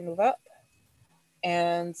 I'm going to move up.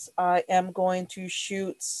 And I am going to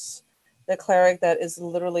shoot the cleric that is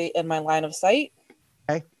literally in my line of sight.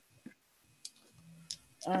 Okay.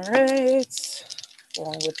 All right.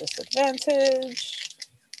 Going with disadvantage.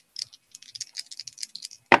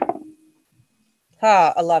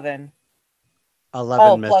 11.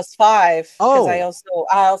 11 plus 5. Because I also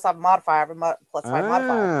have a modifier, plus 5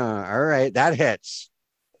 modifier. All right, that hits.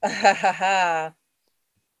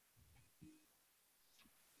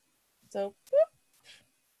 So,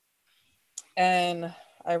 and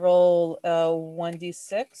I roll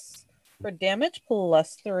 1d6 for damage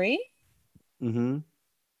plus 3.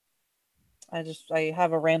 I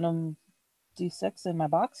have a random d6 in my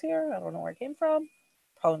box here. I don't know where it came from.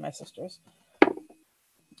 Probably my sister's.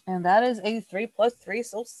 And that is a 3 plus 3,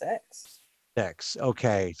 so 6. 6.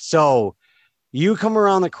 Okay. So you come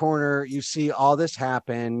around the corner, you see all this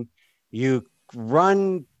happen, you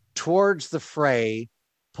run towards the fray,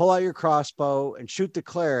 pull out your crossbow, and shoot the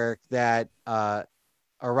cleric that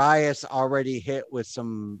Arias already hit with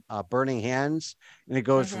some burning hands, and it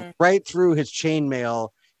goes right through his chainmail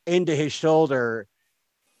into his shoulder.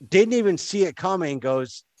 Didn't even see it coming.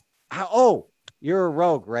 Goes, oh, you're a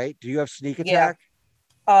rogue, right? Do you have sneak attack?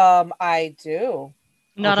 Yeah. I do.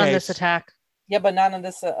 Not on this attack. Yeah, but not on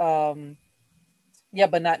this. Yeah,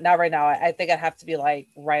 but not right now. I think I'd have to be like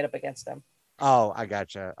right up against them. Oh, I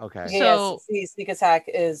gotcha. Okay. Yeah, sneak attack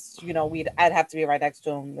is, I'd have to be right next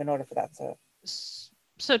to him in order for that to.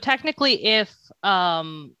 So technically, if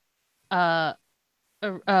Arias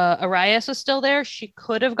was still there, she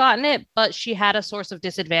could have gotten it, but she had a source of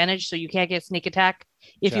disadvantage, so you can't get sneak attack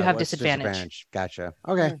if you have disadvantage. Gotcha.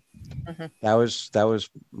 Okay. That was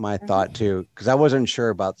my thought too, because I wasn't sure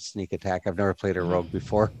about the sneak attack. I've never played a rogue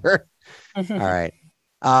before. All right.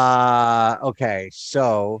 Okay,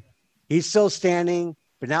 so he's still standing,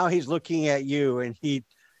 but now he's looking at you, and he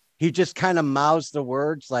just kind of mouths the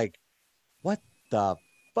words like, what the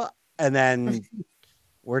fuck? And then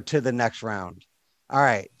we're to the next round. All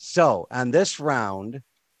right. So on this round,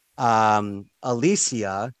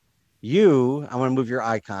 Alessia, I want to move your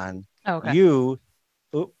icon. Okay.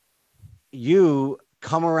 You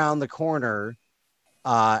come around the corner,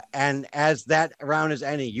 and as that round is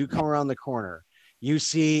ending, you come around the corner. You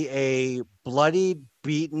see a bloodied,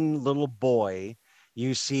 beaten little boy.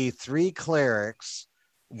 You see 3 clerics,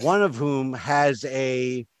 one of whom has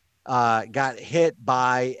got hit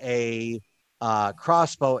by a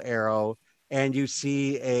crossbow arrow, and you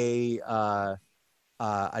see a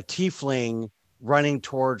tiefling running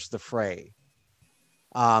towards the fray.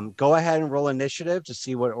 Go ahead and roll initiative to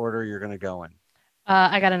see what order you're going to go in.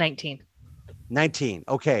 I got a 19. 19.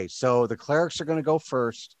 Okay, so the clerics are going to go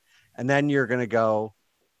first, and then you're going to go,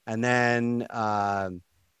 and then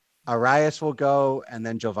Arias will go, and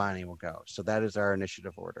then Jovani will go. So that is our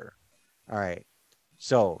initiative order. All right.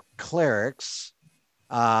 So clerics,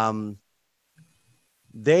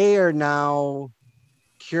 they are now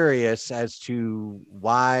curious as to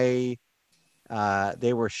why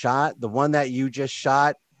they were shot. The one that you just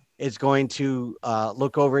shot is going to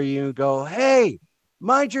look over you and go, hey,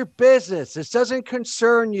 mind your business. This doesn't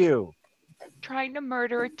concern you. Trying to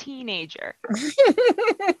murder a teenager.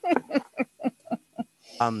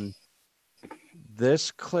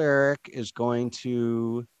 This cleric is going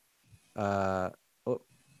to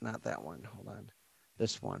not that one. Hold on.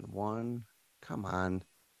 This one. Come on.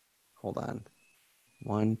 Hold on.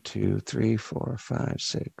 1, 2, 3, 4, 5,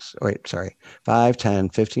 6. Oh, wait, sorry. 5, 10,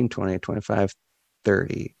 15, 20, 25,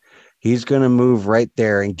 30. He's going to move right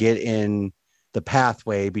there and get in the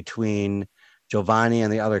pathway between Jovani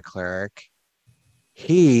and the other cleric.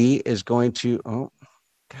 He is going to, God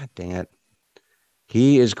dang it.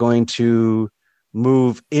 He is going to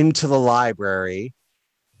move into the library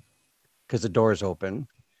because the door is open.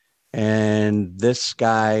 And this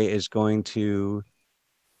guy is going to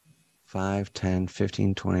 5, 10,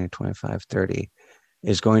 15, 20, 25, 30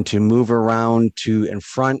 is going to move around to in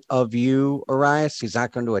front of you, Arias. He's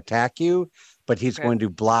not going to attack you, but he's going to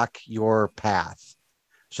block your path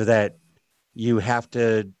so that you have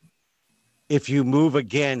to, if you move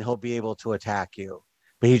again, he'll be able to attack you.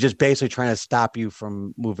 But he's just basically trying to stop you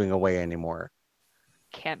from moving away anymore.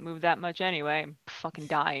 Can't move that much anyway. I'm fucking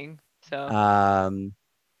dying. So.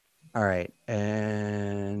 All right.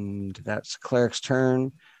 And that's cleric's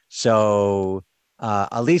turn. So,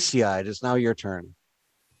 Alessia, it is now your turn.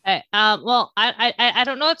 Hey, well, I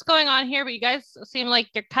don't know what's going on here, but you guys seem like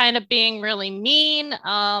you're kind of being really mean.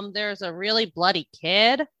 There's a really bloody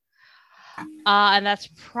kid, and that's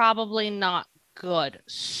probably not good.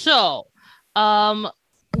 So,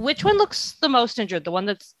 which one looks the most injured? The one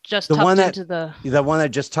that's just the one that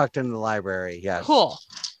just tucked into the library. Yes. Cool.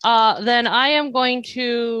 Then I am going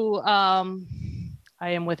to. I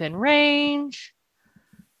am within range.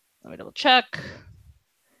 Let me double check.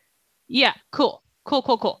 Yeah, cool.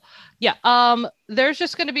 Yeah. There's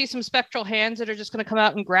just going to be some spectral hands that are just going to come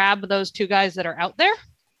out and grab those 2 guys that are out there.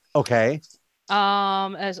 Okay.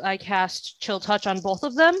 As I cast Chill Touch on both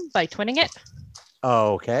of them by twinning it.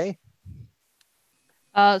 Okay.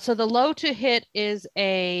 So the low to hit is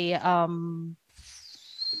a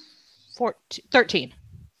 13.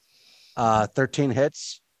 13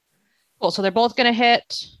 hits. Cool. So they're both going to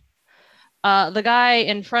hit. The guy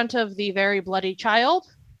in front of the very bloody child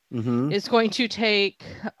is going to take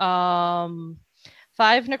 5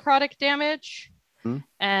 necrotic damage.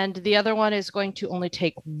 And the other one is going to only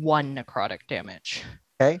take 1 necrotic damage.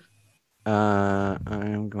 Okay.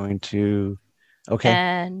 I'm going to. Okay.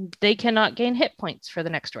 And they cannot gain hit points for the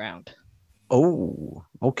next round. Oh,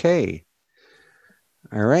 okay.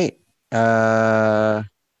 All right.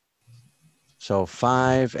 So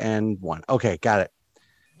 5 and 1. Okay, got it.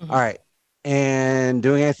 All right. And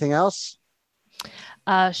doing anything else?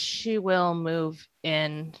 She will move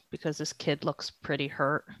in because this kid looks pretty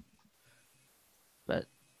hurt. But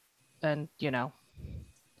then,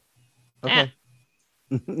 Okay.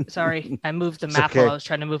 Sorry, I moved the It's map okay. while I was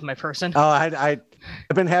trying to move my person. Oh, I've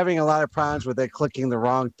been having a lot of problems with it clicking the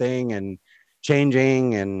wrong thing and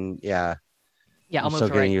changing, and yeah. Yeah, I'm still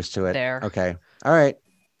getting used to it. There. Okay. All right.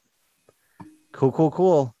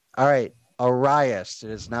 Cool. All right. Arias, it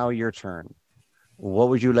is now your turn. What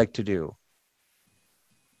would you like to do?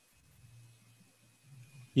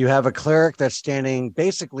 You have a cleric that's standing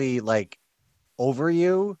basically like over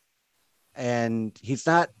you, and he's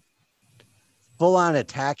not full on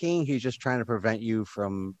attacking. He's just trying to prevent you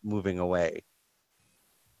from moving away.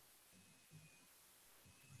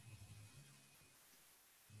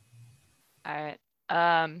 All right.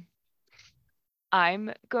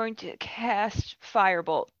 I'm going to cast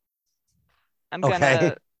Firebolt. I'm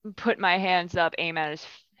gonna put my hands up, aim at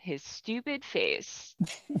his stupid face.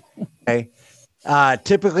 Okay.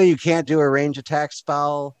 Typically, you can't do a range attack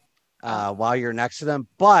spell while you're next to them,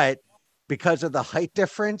 but because of the height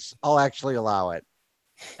difference, I'll actually allow it.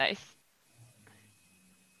 Nice.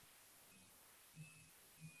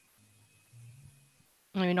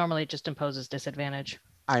 I mean, normally it just imposes disadvantage.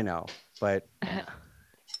 I know, but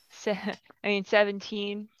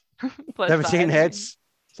 17 plus 17 5, hits.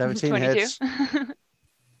 17 22. hits.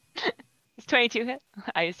 It's 22 hit,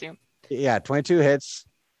 I assume. Yeah, 22 hits.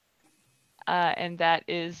 And that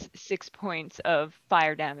is 6 points of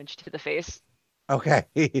fire damage to the face. Okay.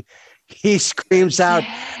 He screams out.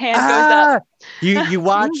 Hand goes up. You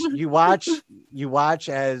watch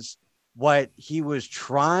as what he was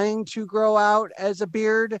trying to grow out as a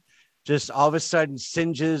beard just all of a sudden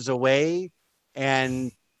singes away,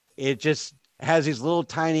 and it just has these little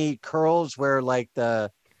tiny curls where like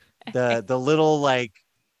the little like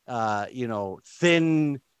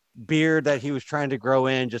thin beard that he was trying to grow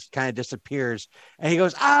in just kind of disappears, and he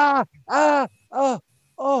goes oh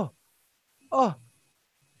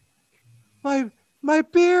my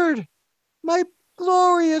beard, my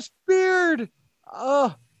glorious beard.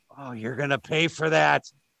 Oh, you're gonna pay for that.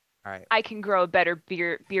 All right. I can grow a better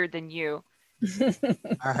beard than you. All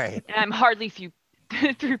right. And I'm hardly through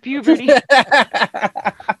puberty. All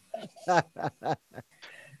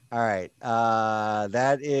right.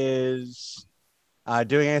 That is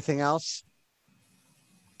doing anything else?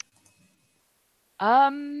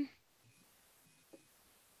 I'm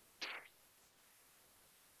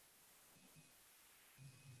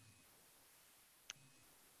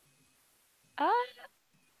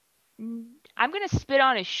gonna spit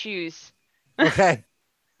on his shoes. Okay.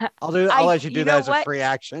 I'll let you do that as a free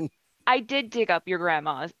action. I did dig up your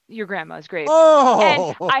grandma's grave.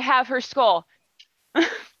 Oh, and I have her skull.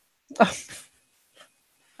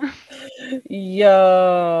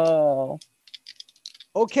 Yo.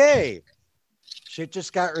 Okay. Shit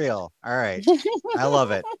just got real. All right. I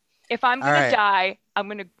love it. If I'm gonna die, I'm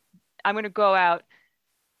gonna go out,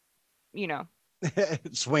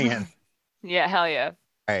 swinging. Yeah, hell yeah.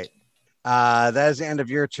 All right. That is the end of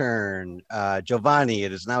your turn. Jovani,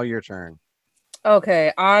 it is now your turn.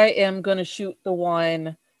 Okay, I am gonna shoot the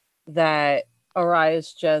one that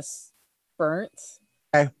Arias just burnt.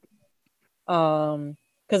 Okay.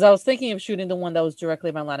 Because I was thinking of shooting the one that was directly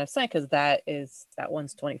in my line of sight, because that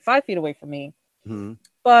one's 25 feet away from me. Mm-hmm.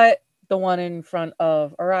 But the one in front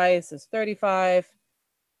of Arias is 35.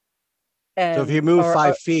 And so if you move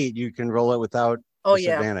 5 feet, you can roll it without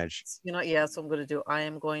disadvantage. Yeah. So I'm going to do.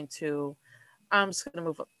 I'm just going to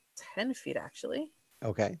move up 10 feet actually.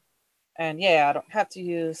 Okay. And yeah, I don't have to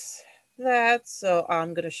use that, so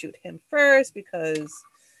I'm going to shoot him first because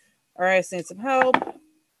Arias needs some help.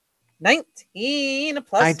 19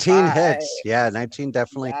 plus 19 5. hits. Yeah, 19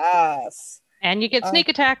 definitely. Yes. And you get sneak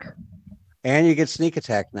attack. And you get sneak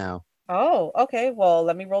attack now. Oh, okay. Well,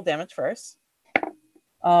 let me roll damage first.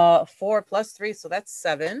 4 plus 3, so that's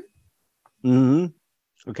 7. Mm-hmm.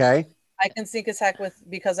 Okay. I can sneak attack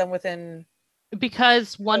because I'm within.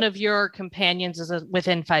 Because one of your companions is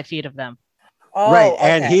within 5 feet of them. Oh, right, okay.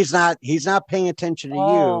 and he's not paying attention to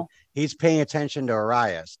you. He's paying attention to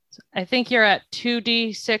Arias. I think you're at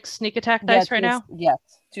 2d6 sneak attack dice right now. Yes,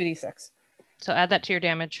 2d6. So add that to your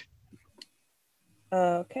damage.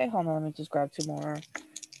 Okay, hold on. Let me just grab 2 more.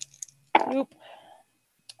 Oop.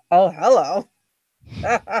 Oh, hello.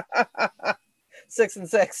 6 and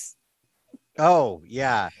 6. Oh,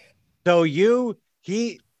 yeah. So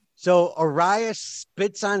Arias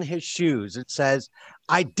spits on his shoes. It says,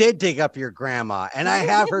 I did dig up your grandma and I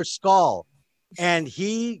have her skull. And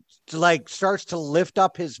he like starts to lift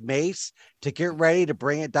up his mace to get ready to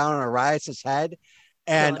bring it down on Arias's head.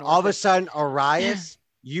 And Villain all of a worship. sudden, Arias,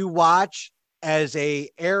 you watch as a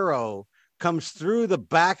arrow comes through the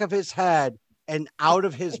back of his head and out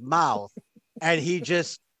of his mouth. And he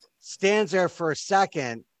just stands there for a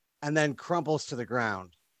second and then crumples to the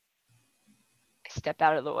ground. I step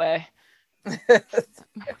out of the way. So,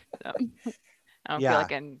 I don't feel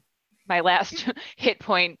like I'm my last hit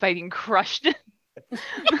point by being crushed.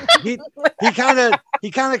 he kind of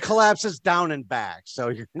collapses down and back. So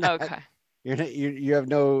you're not, Okay. you have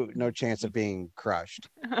no chance of being crushed.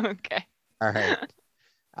 Okay. All right.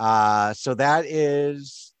 So that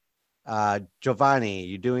is Jovani.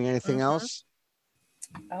 You doing anything else?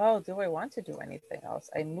 Oh, do I want to do anything else?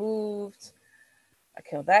 I moved. I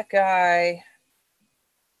killed that guy.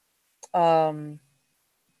 I'm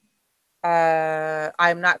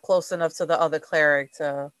not close enough to the other cleric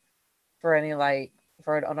for an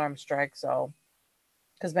unarmed strike, so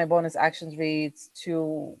because my bonus actions reads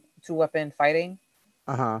two weapon fighting.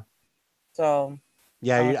 So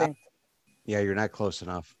yeah, you're not close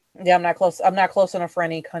enough. Yeah, I'm not close enough for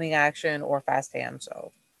any cunning action or fast hand.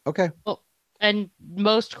 So okay. Well, and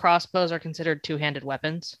most crossbows are considered two-handed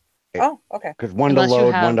weapons. Oh, okay. Because one to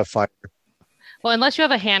load, one to fire. Well, unless you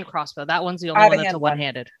have a hand crossbow, that one's the only one that's a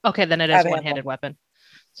one-handed. Okay, then it is a one-handed weapon.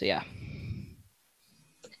 So yeah.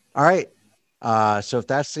 All right. So if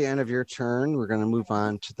that's the end of your turn, we're going to move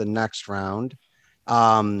on to the next round.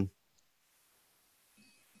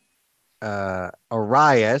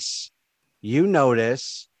 Arias, you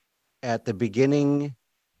notice at the beginning,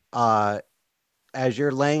 as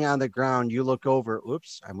you're laying on the ground, you look over.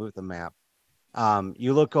 Oops, I moved the map.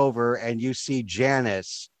 You look over and you see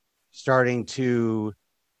Janice starting to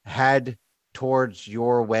head towards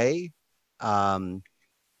your way.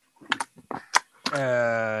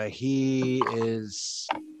 He is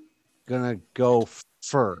gonna go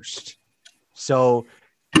first. So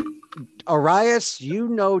Arias, you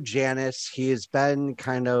know Janice. He has been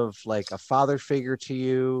kind of like a father figure to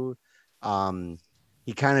you.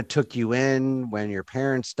 He kind of took you in when your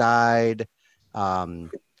parents died.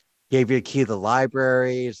 Gave you a key to the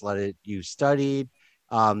libraries, you studied.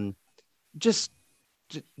 Just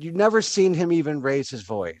you've never seen him even raise his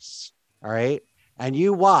voice. All right. And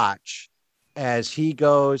you watch as he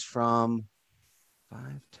goes from 5,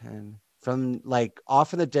 10, from like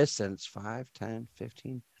off in the distance, 5, 10,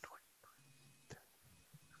 15, 20, 30,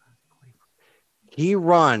 40. He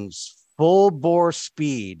runs full bore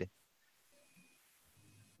speed,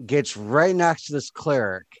 gets right next to this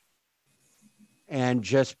cleric, and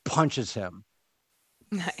just punches him.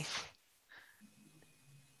 Nice.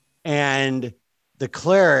 And the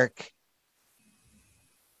cleric,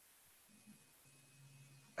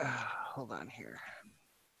 hold on here.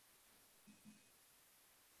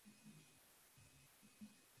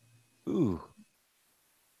 Ooh.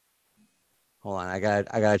 Hold on. I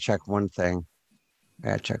gotta check one thing.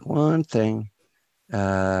 Okay.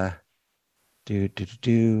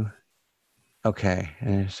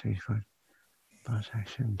 Bonus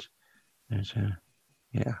actions.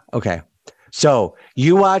 Yeah. Okay. So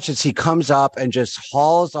you watch as he comes up and just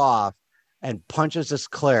hauls off and punches this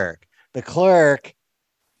cleric. The cleric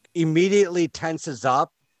immediately tenses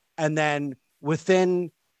up, and then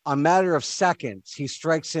within a matter of seconds, he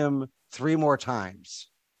strikes him 3 more times.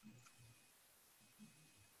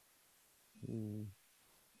 All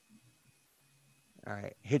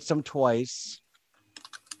right. Hits him twice.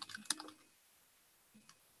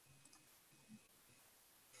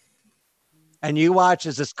 And you watch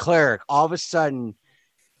as this cleric, all of a sudden,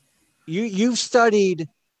 you've studied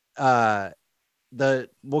we'll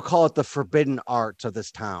call it the forbidden arts of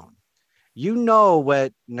this town. You know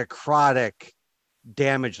what necrotic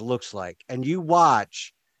damage looks like, and you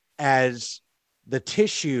watch as the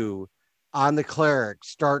tissue on the cleric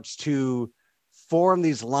starts to form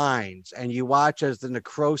these lines, and you watch as the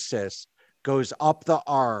necrosis goes up the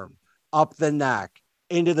arm, up the neck,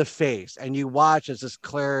 into the face, and you watch as this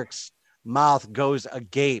cleric's mouth goes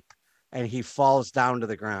agape and he falls down to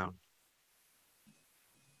the ground.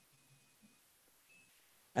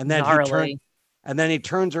 And then he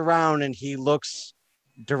turns around and he looks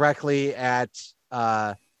directly at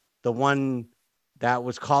the one that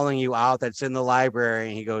was calling you out, that's in the library,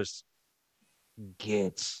 and he goes,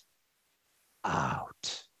 "Get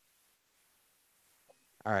out."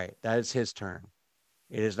 All right, that is his turn.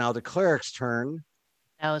 It is now the cleric's turn.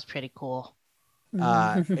 That was pretty cool.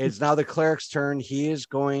 It's now the cleric's turn. He is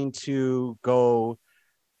going to go.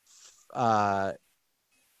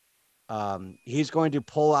 He's going to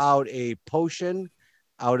pull out a potion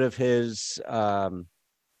out of his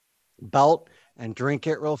belt and drink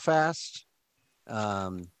it real fast.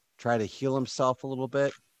 Try to heal himself a little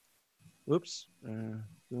bit. Whoops.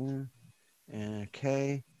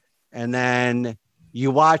 Okay. And then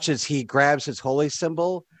you watch as he grabs his holy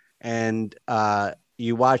symbol, and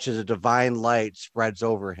you watch as a divine light spreads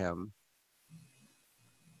over him.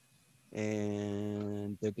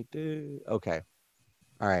 And okay.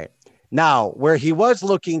 All right. Now, where he was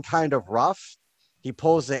looking kind of rough, he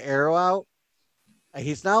pulls the arrow out.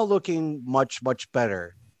 He's now looking much, much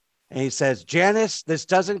better. And he says, Janice, this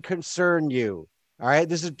doesn't concern you. All right.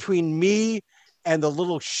 This is between me and the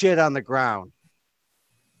little shit on the ground.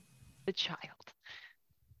 The child.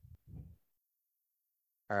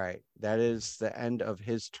 All right. That is the end of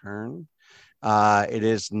his turn. It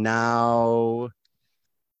is now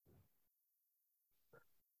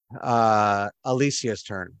Alessia's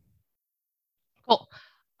turn. Cool.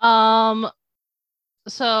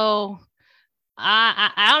 So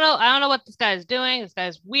I don't know what this guy is doing. This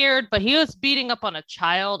guy's weird, but he was beating up on a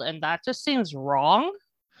child, and that just seems wrong.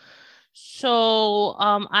 So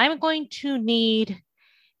I'm going to need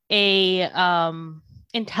a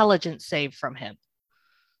intelligence save from him.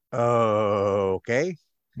 Okay.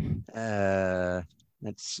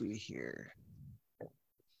 Let's see here.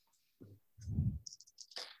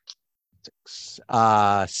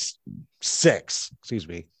 6. Excuse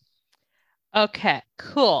me. Okay,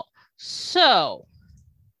 cool. So,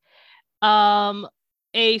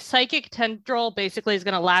 a psychic tendril basically is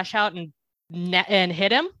going to lash out and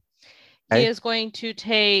hit him. Okay. He is going to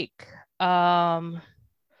take 10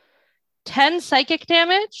 psychic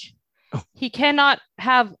damage. Oh. He cannot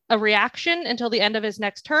have a reaction until the end of his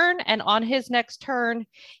next turn, and on his next turn,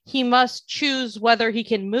 he must choose whether he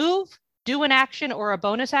can move, do an action, or a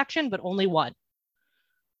bonus action, but only one.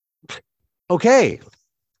 Okay.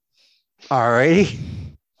 All righty.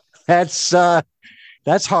 That's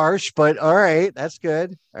harsh, but all right. That's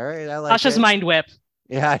good. All right. I like Sasha's mind whip.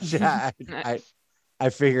 Yeah. I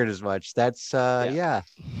figured as much. That's yeah.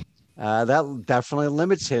 That definitely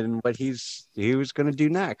limits him what he was going to do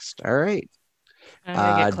next. All right. I'm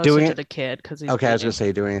gonna get closer to the kid because he's okay. I was gonna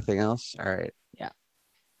say, do anything else? All right. Yeah.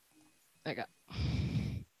 There you go.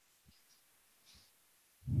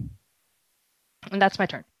 And that's my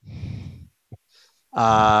turn.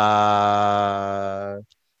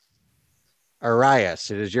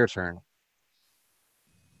 Arias, it is your turn.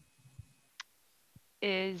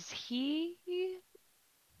 Is he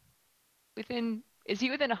within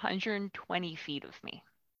 120 feet of me?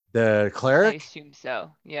 The cleric? I assume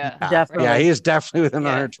so. Yeah. Definitely. Yeah, he is definitely within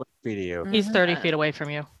 120 feet of you. He's 30 feet away from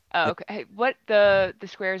you. Oh, okay. Hey, what the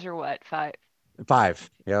squares are what? 5? 5.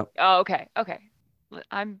 Yep. Oh, okay. Okay.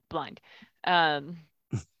 I'm blind.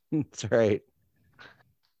 That's right.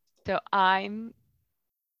 So I'm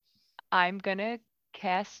gonna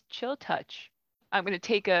cast Chill Touch. I'm gonna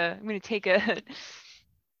take a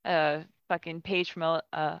a fucking page from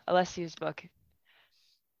Alessia's book.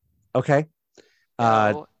 Okay.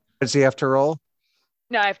 So, does he have to roll?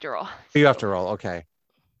 No, I have to roll. You have to roll. Okay.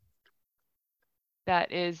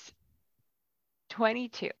 That is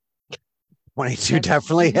 22. 22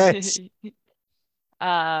 definitely hits.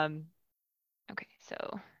 Okay,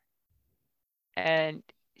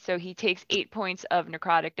 so he takes 8 points of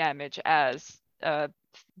necrotic damage as a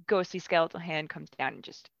ghostly skeletal hand comes down and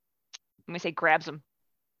just, I'm gonna say, grabs him.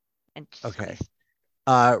 And okay.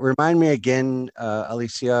 Remind me again,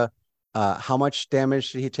 Alessia, how much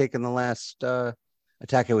damage did he take in the last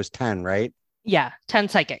attack? It was 10, right? Yeah, 10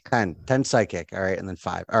 psychic. 10 psychic. All right, and then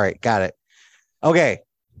 5. All right, got it. Okay.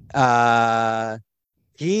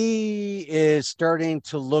 He is starting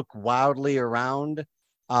to look wildly around.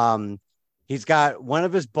 He's got one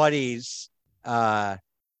of his buddies on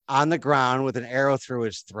the ground with an arrow through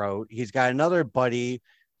his throat. He's got another buddy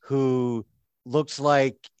who looks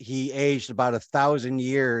like he aged about 1,000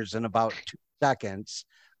 years in about 2 seconds,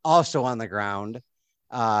 also on the ground.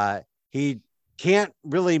 He can't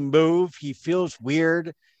really move. He feels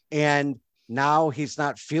weird, and now he's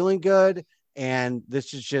not feeling good. And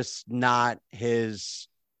this is just not his.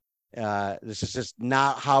 This is just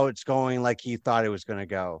not how it's going like he thought it was going to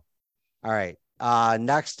go. All right.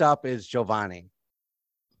 Next up is Jovani.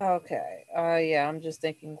 Okay. Yeah, I'm just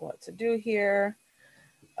thinking what to do here.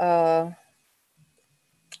 My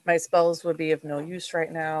spells would be of no use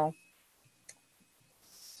right now.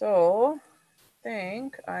 So, I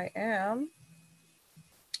think I am.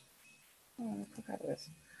 Oh, I forgot this.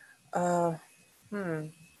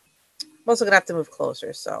 I'm also going to have to move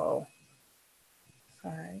closer, so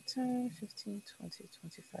 5, 10, 15, 20,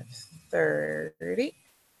 25, 30.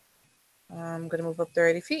 I'm going to move up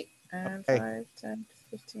 30 feet. And Okay. 5, 10,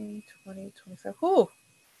 15, 20, 25. Whew.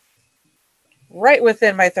 Right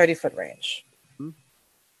within my 30-foot range. Mhm.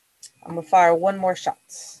 I'm going to fire one more shot.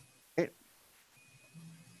 Okay.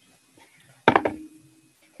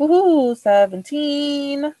 Woohoo!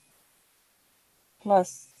 17.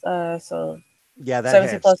 Plus, so Yeah, that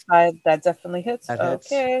 17 hits. plus 5, that definitely hits. That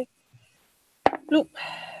hits. Okay. Bloop.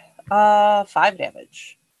 5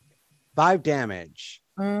 damage. 5 damage.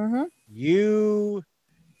 Mm-hmm. You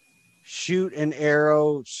shoot an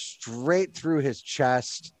arrow straight through his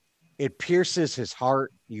chest. It pierces his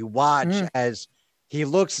heart. You watch as he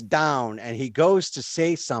looks down and he goes to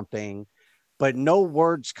say something, but no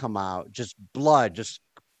words come out. Just blood just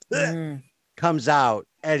comes out.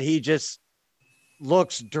 And he just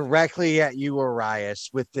looks directly at you, Arias,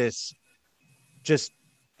 with this just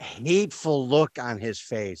hateful look on his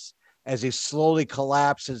face as he slowly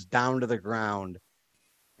collapses down to the ground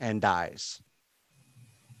and dies.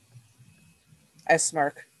 I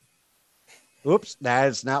smirk. Oops, that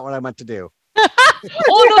is not what I meant to do.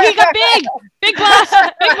 Oh no, he got big! Big boss!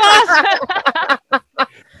 Big boss!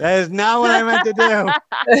 That is not what I meant to do.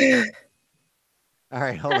 All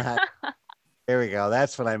right, hold on. There we go.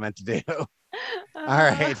 That's what I meant to do. All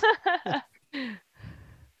right.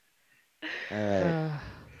 All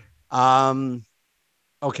right.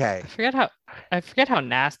 Okay. I forget how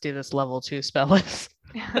nasty this level 2 spell is.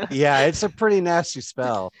 Yeah, it's a pretty nasty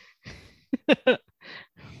spell.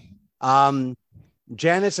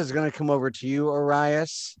 Janice is going to come over to you,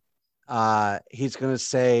 Arias. He's going to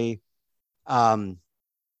say,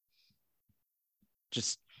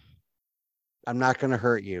 just, I'm not going to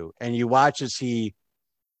hurt you. And you watch as he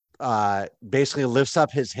basically lifts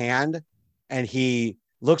up his hand and he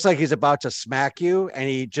looks like he's about to smack you, and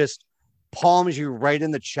he just palms you right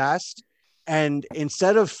in the chest. And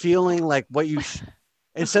instead of feeling like what you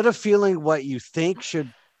think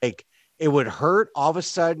should, like, it would hurt, all of a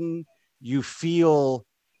sudden you feel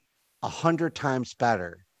 100 times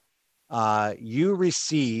better. You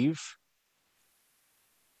receive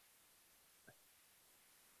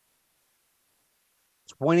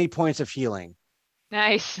 20 points of healing.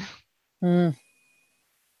 Nice. Mm.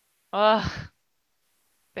 Oh,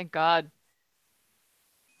 thank God.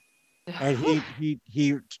 And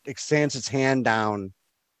he extends his hand down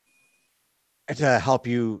to help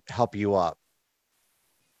you up.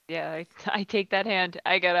 Yeah, I take that hand.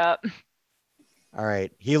 I get up. All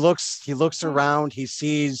right. He looks around. He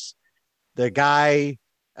sees the guy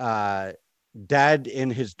dead in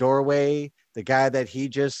his doorway, the guy that he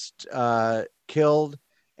just killed,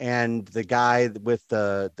 and the guy with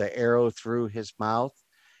the arrow through his mouth.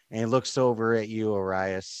 And he looks over at you,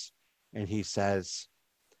 Arias, and he says,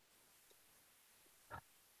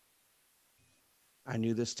 I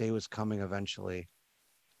knew this day was coming eventually.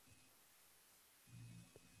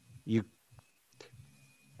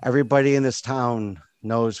 Everybody in this town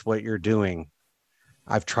knows what you're doing.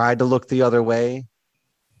 I've tried to look the other way.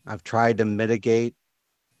 I've tried to mitigate.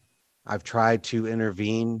 I've tried to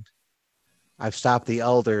intervene. I've stopped the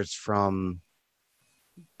elders from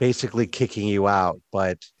basically kicking you out,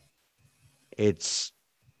 but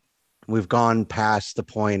we've gone past the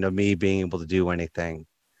point of me being able to do anything.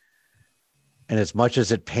 And as much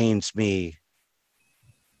as it pains me,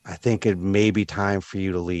 I think it may be time for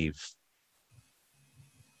you to leave.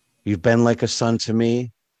 You've been like a son to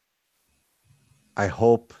me. I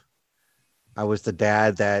hope I was the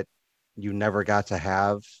dad that you never got to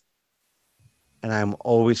have. And I'm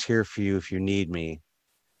always here for you if you need me.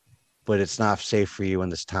 But it's not safe for you in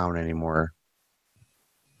this town anymore.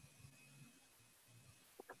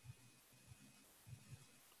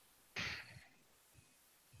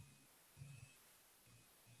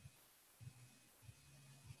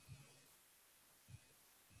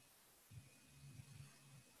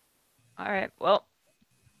 All right. Well,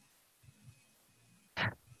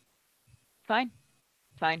 fine.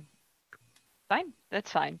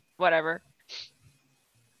 That's fine. Whatever.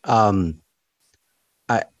 I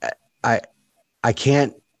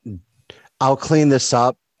can't. I'll clean this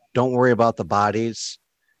up. Don't worry about the bodies.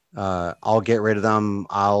 I'll get rid of them.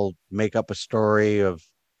 I'll make up a story of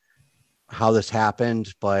how this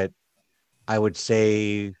happened, but I would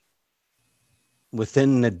say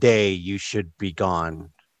within a day you should be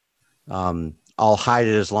gone. I'll hide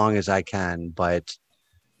it as long as I can, but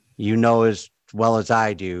you know as well as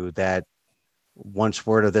I do that once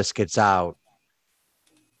word of this gets out,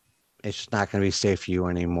 it's just not going to be safe for you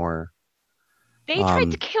anymore. They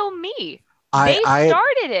tried to kill me. They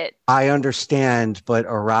started it. I understand, but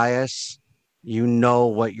Arias, you know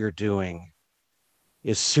what you're doing.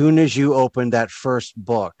 As soon as you opened that first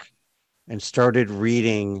book and started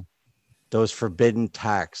reading those forbidden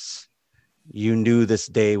texts, you knew this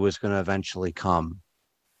day was going to eventually come.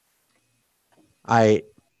 I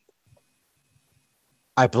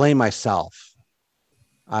blame myself.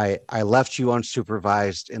 I left you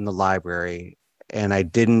unsupervised in the library, and I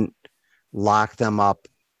didn't lock them up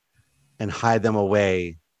and hide them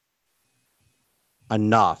away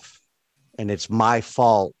enough. And it's my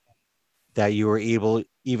fault that you were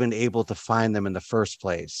even able to find them in the first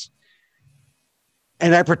place.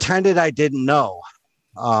 And I pretended I didn't know.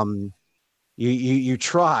 Um, you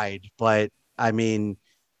tried, but I mean,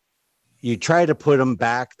 you tried to put them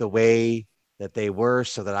back the way that they were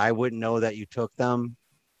so that I wouldn't know that you took them,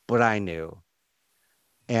 but I knew.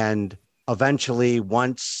 And eventually,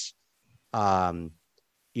 once, um,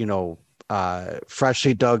 you know,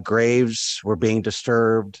 freshly dug graves were being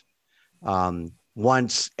disturbed,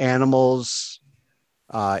 once animals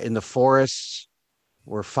in the forests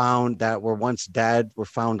were found that were once dead were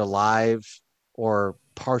found alive or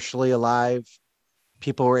partially alive,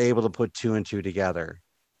 people were able to put two and two together.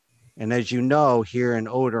 And as you know, here in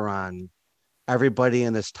Odoron, everybody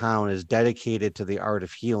in this town is dedicated to the art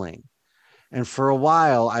of healing. And for a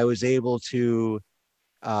while, um, I was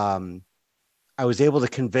able to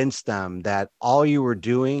convince them that all you were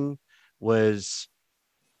doing was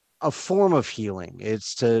a form of healing.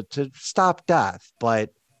 It's to stop death,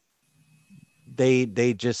 but they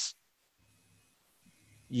just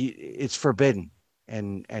it's forbidden,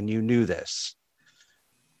 and you knew this.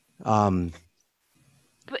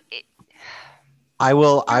 But I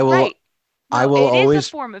will right. No, I will it always is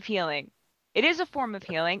a form of healing. It is a form of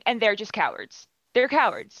healing, and they're just cowards. They're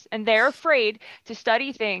cowards, and they're afraid to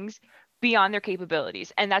study things beyond their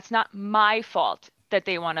capabilities. And that's not my fault that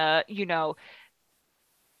they want to,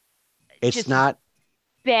 it's just not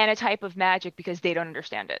ban a type of magic because they don't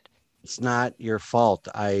understand it. It's not your fault.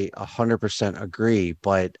 I 100% agree,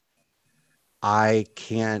 but I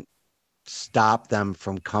can't stop them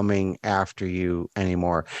from coming after you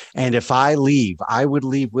anymore. And if I leave, I would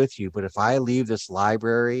leave with you. But if I leave this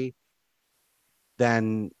library,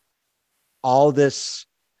 then all this,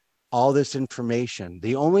 all this information,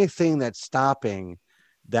 the only thing that's stopping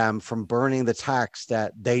them from burning the text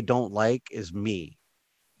that they don't like is me.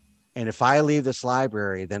 And if I leave this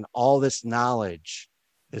library, then all this knowledge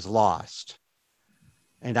is lost.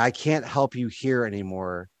 And I can't help you here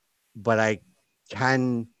anymore, but I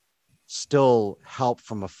can still help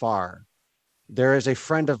from afar. There is a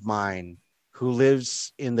friend of mine who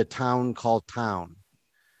lives in the town called Town.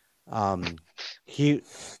 Um, he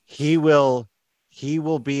he will he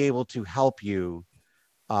will be able to help you,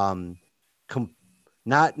 um, com-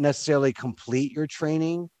 not necessarily complete your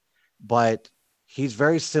training, but he's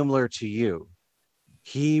very similar to you.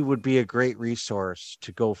 He would be a great resource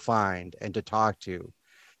to go find and to talk to.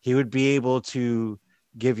 He would be able to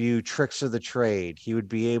give you tricks of the trade. He would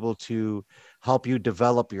be able to help you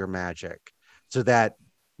develop your magic so that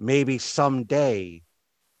maybe someday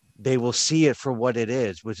they will see it for what it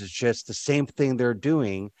is, which is just the same thing they're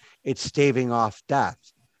doing. It's staving off death,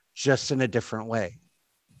 just in a different way.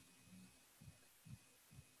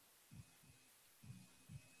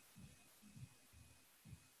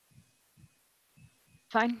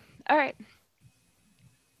 Fine. All right.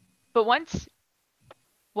 But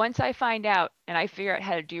once I find out and I figure out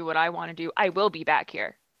how to do what I want to do, I will be back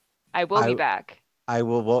here. I will be I back. I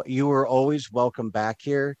will. Well, you are always welcome back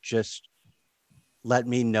here. Just let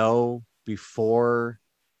me know before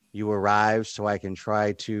you arrive so I can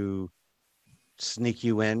try to sneak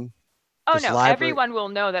you in. Oh This no, library, everyone will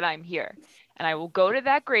know that I'm here. And I will go to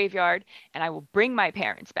that graveyard and I will bring my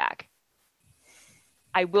parents back.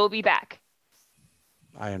 I will be back.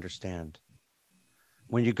 I understand.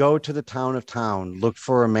 When you go to the town of Town, look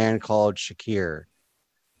for a man called Shakir.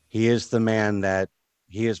 He is the man that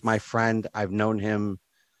he is my friend. I've known him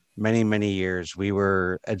many, many years. We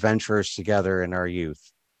were adventurers together in our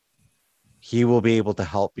youth. He will be able to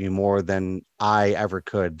help you more than I ever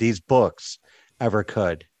could. These books ever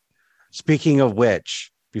could. Speaking of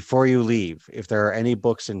which, before you leave, if there are any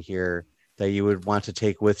books in here that you would want to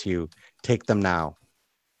take with you, take them now.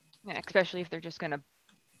 Yeah, especially if they're just going to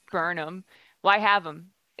burn them. Why have them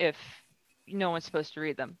if no one's supposed to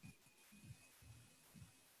read them?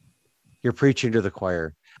 You're preaching to the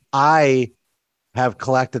choir. I have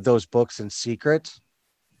collected those books in secret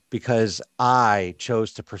because I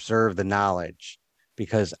chose to preserve the knowledge,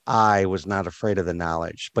 because I was not afraid of the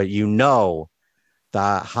knowledge. But you know,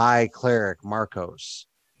 the high cleric Marcos,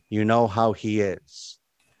 you know how he is.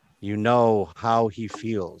 You know how he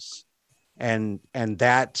feels. And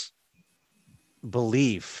that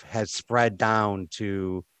belief has spread down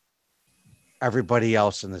to everybody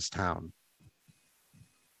else in this town.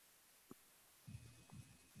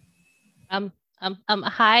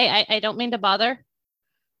 Hi, I don't mean to bother.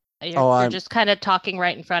 You're just kind of talking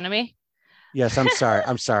right in front of me. Yes, I'm sorry.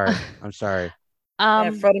 I'm sorry. I'm sorry.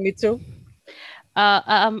 In front of me too.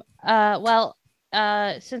 Well,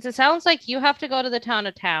 since it sounds like you have to go to the town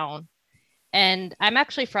of town, and I'm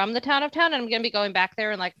actually from the town of town, and I'm going to be going back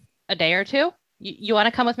there in like a day or two. You want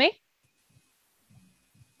to come with me?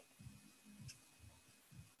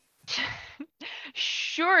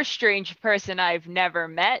 Sure, strange person I've never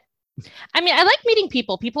met. I mean, I like meeting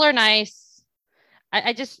people. People are nice.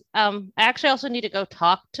 I actually also need to go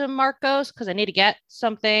talk to Marcos because I need to get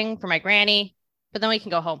something for my granny, but then we can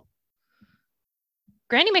go home.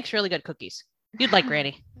 Granny makes really good cookies. You'd like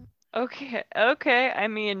Granny. Okay. I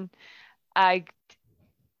mean,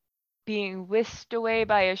 being whisked away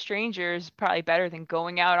by a stranger is probably better than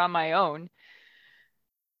going out on my own.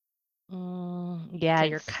 Yeah,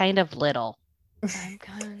 you're kind of little.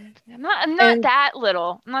 I'm not that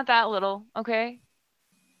little. I'm not that little, okay?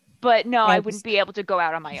 But no, I wouldn't be able to go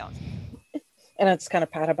out on my own. And I just kind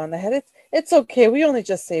of pat him on the head. It's okay. We only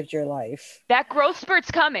just saved your life. That growth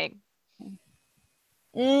spurt's coming.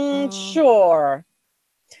 Sure.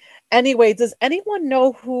 Anyway, does anyone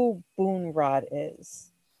know who Boonrod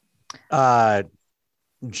is?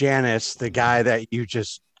 Janice, the guy that you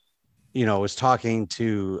just, was talking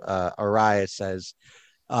to, Arias, says,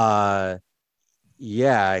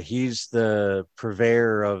 yeah, he's the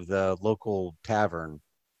purveyor of the local tavern.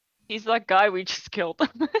 He's that guy we just killed.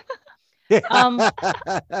 Damn,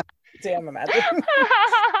 imagine.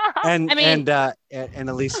 And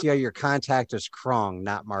Alessia, your contact is Krong,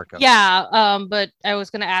 not Marcos. Yeah, but I was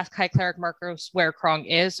gonna ask High Cleric Marcos where Krong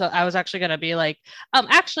is, so I was actually gonna be like,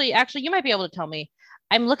 actually, you might be able to tell me.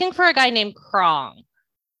 I'm looking for a guy named Krong.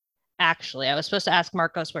 Actually, I was supposed to ask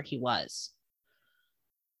Marcos where he was.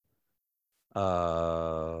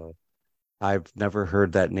 I've never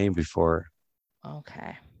heard that name before.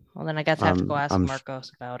 Okay. Well, then I guess I have to go ask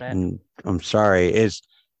Marcos about it. I'm sorry. Is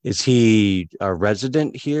he a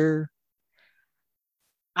resident here?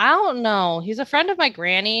 I don't know. He's a friend of my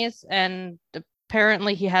granny's, and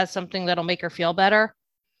apparently he has something that'll make her feel better.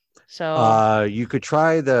 So you could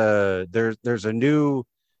try there's a new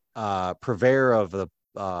purveyor of the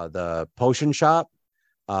potion shop.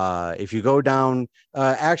 If you go down,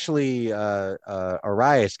 Arias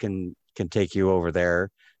can take you over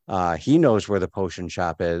there. He knows where the potion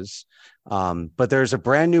shop is. But there's a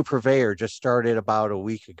brand new purveyor just started about a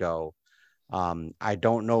week ago. I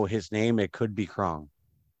don't know his name. It could be Krong.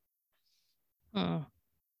 Well,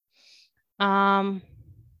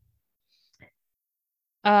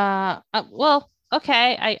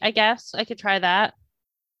 okay. I guess I could try that.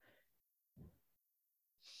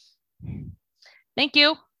 Thank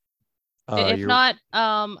you. If not,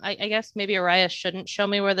 I guess maybe Arias shouldn't show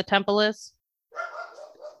me where the temple is.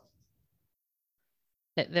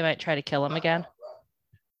 They might try to kill him again.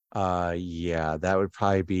 Yeah, that would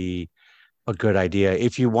probably be a good idea.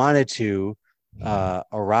 If you wanted to,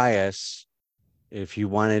 Arias, if you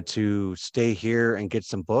wanted to stay here and get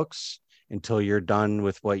some books until you're done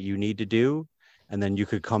with what you need to do, and then you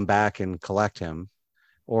could come back and collect him.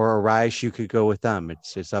 Or Arias, you could go with them.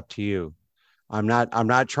 It's up to you. I'm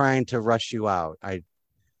not trying to rush you out. I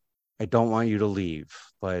don't want you to leave,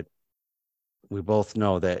 but we both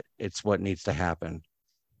know that it's what needs to happen.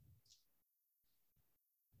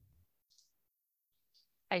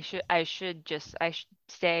 I should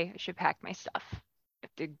stay. I should pack my stuff. I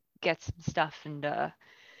have to get some stuff and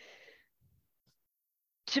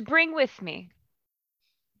to bring with me.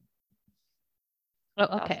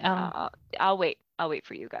 Oh, okay. I'll wait. I'll wait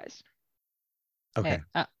for you guys. Okay.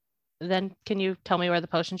 Then can you tell me where the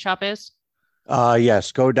potion shop is?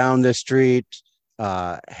 Yes. Go down this street,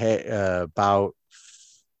 about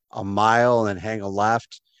a mile, and hang a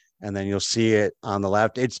left, and then you'll see it on the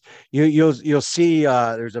left. You'll see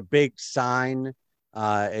there's a big sign.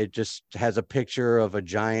 It just has a picture of a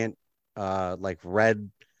giant like red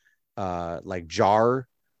like jar.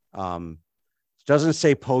 Doesn't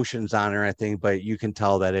say potions on it or anything, but you can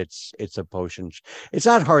tell that it's a potion. It's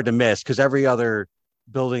not hard to miss because every other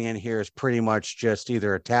building in here is pretty much just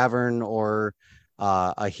either a tavern or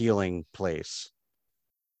a healing place.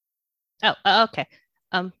 Oh, okay.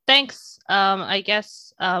 Thanks. I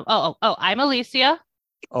guess. I'm Alessia.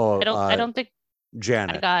 I don't think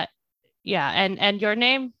Janet. Yeah, and your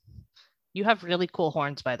name? You have really cool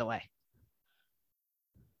horns, by the way.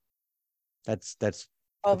 That's.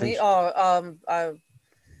 Oh, me?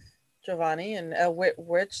 Jovani, and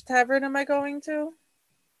which tavern am I going to?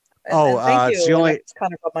 And thank you. It's the only. It's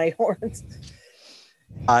kind of up my horns.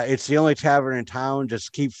 It's the only tavern in town.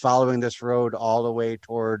 Just keep following this road all the way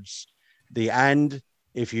towards the end.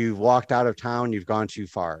 If you've walked out of town, you've gone too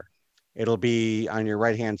far. It'll be on your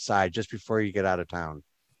right-hand side just before you get out of town.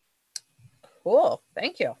 Cool.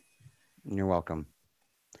 Thank you. You're welcome.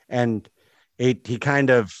 And he kind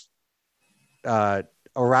of,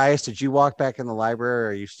 Arias, did you walk back in the library, or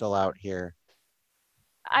are you still out here?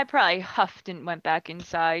 I probably huffed and went back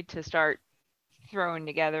inside to start throwing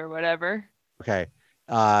together whatever. Okay.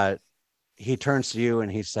 He turns to you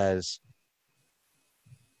and he says,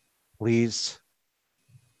 please,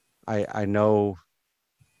 I know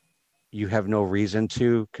you have no reason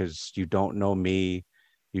to, because you don't know me,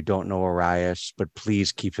 you don't know Arias, but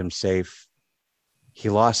please keep him safe. He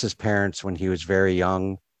lost his parents when he was very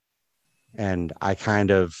young, and I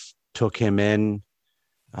kind of took him in,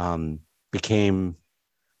 I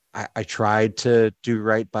tried to do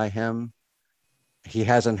right by him. He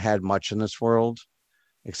hasn't had much in this world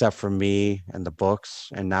except for me and the books.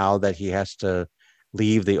 And now that he has to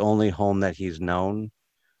leave the only home that he's known,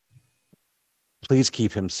 please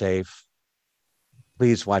keep him safe.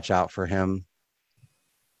 Please watch out for him.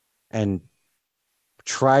 And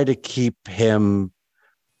try to keep him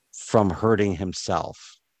from hurting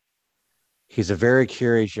himself. He's a very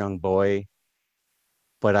curious young boy,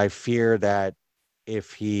 but I fear that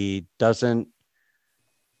if he doesn't,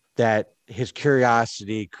 that his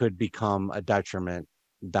curiosity could become a detriment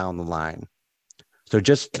down the line. So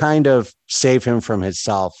just kind of save him from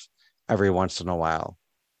himself every once in a while.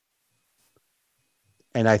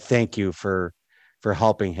 And I thank you for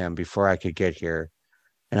helping him before I could get here.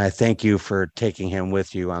 And I thank you for taking him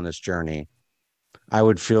with you on this journey. I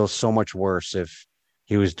would feel so much worse if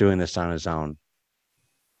he was doing this on his own.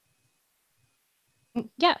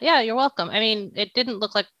 Yeah, you're welcome. I mean, it didn't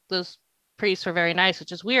look like those priests were very nice,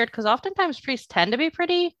 which is weird because oftentimes priests tend to be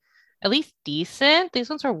pretty, at least decent. These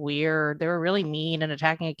ones are weird. They were really mean and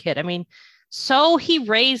attacking a kid. I mean, so he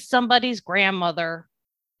raised somebody's grandmother.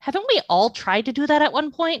 Haven't we all tried to do that at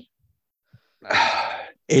one point?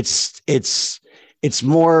 It's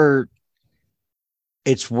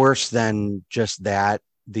worse than just that.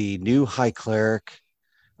 The new high cleric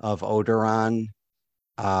of Odoron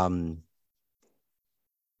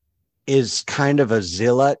is kind of a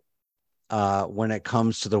zealot when it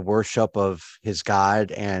comes to the worship of his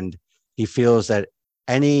god, and he feels that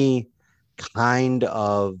any kind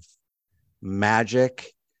of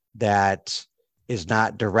magic that is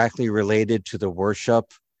not directly related to the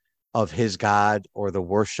worship of his god or the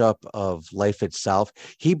worship of life itself,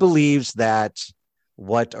 he believes that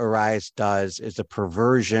what Arias does is a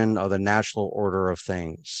perversion of the natural order of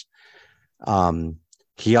things.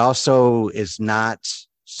 He also is not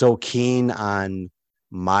so keen on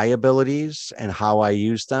my abilities and how I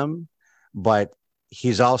use them, but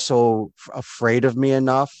he's also afraid of me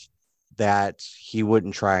enough that he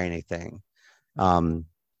wouldn't try anything.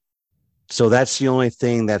 So that's the only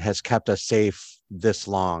thing that has kept us safe this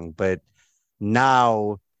long. But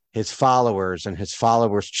now his followers and his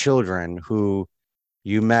followers' children, who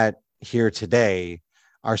you met here today,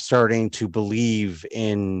 are starting to believe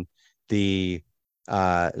in the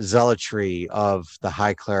zealotry of the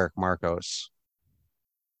High Cleric Marcos.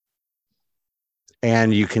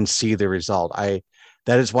 And you can see the result.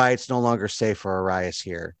 That is why it's no longer safe for Arias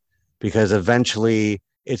here, because eventually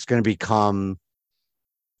it's going to become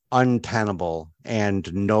untenable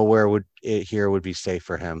and nowhere would be safe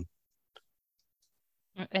for him.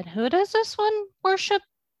 And who does this one worship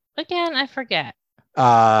again? I forget.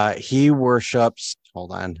 He worships,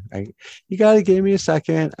 hold on, you gotta give me a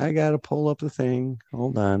second, I gotta pull up the thing,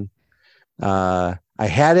 hold on. I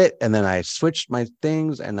had it and then I switched my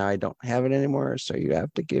things and now I don't have it anymore, so you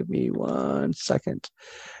have to give me 1 second.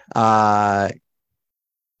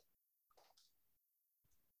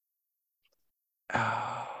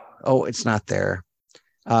 Oh, it's not there.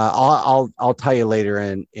 I'll tell you later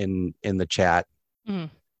in the chat.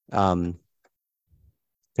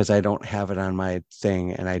 Because I don't have it on my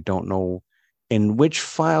thing and I don't know in which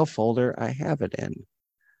file folder I have it in.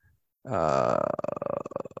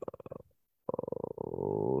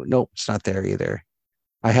 Nope, it's not there either.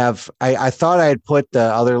 I thought I had put the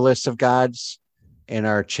other list of gods in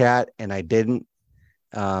our chat and I didn't.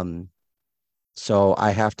 So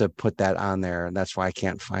I have to put that on there, and that's why I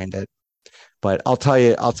can't find it. But I'll tell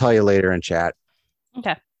you later in chat.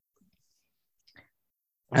 Okay.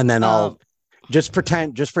 And then I'll just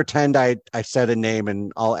pretend I said a name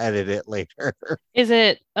and I'll edit it later. Is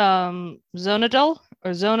it Zonadel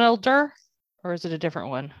or Zonelder, or is it a different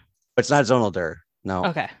one? It's not Zonelder. No.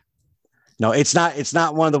 Okay. No, it's not. It's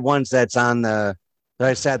not one of the ones that's on the. That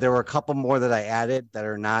I said there were a couple more that I added that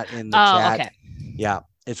are not in the chat. Okay. Yeah,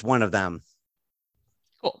 it's one of them.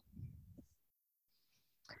 Cool.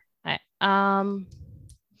 All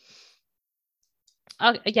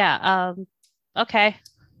right. Yeah. Okay.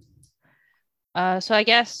 So I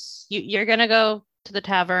guess you're gonna go to the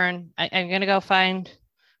tavern. I'm gonna go find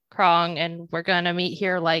Krong, and we're gonna meet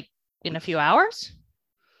here like in a few hours.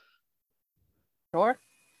 Sure.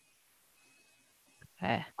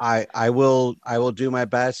 Okay. I will do my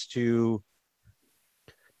best to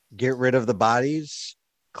get rid of the bodies,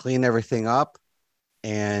 clean everything up,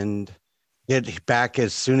 and get back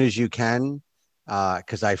as soon as you can.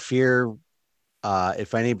 Because I fear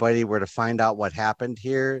if anybody were to find out what happened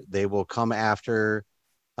here, they will come after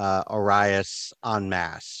Arias en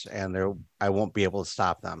masse, and I won't be able to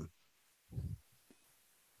stop them.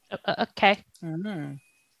 Okay. Mm-hmm.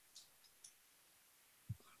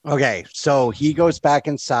 Okay, so he goes back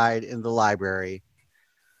inside in the library.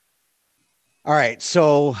 All right,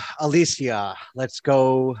 so Alessia, let's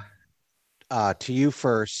go to you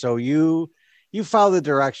first. So you follow the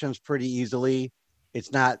directions pretty easily.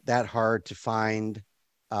 It's not that hard to find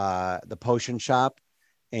the potion shop,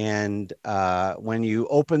 and when you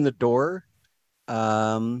open the door,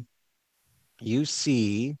 you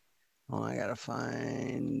see. Oh, I gotta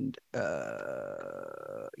find.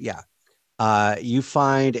 Yeah. You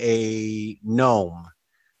find a gnome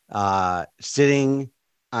sitting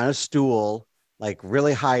on a stool, like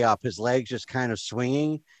really high up, his legs just kind of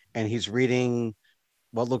swinging, and he's reading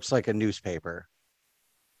what looks like a newspaper.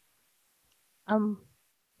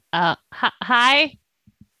 Hi.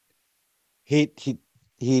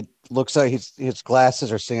 He looks like his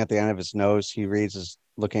glasses are sitting at the end of his nose. He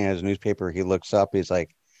looking at his newspaper. He looks up. He's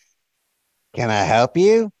like, "Can I help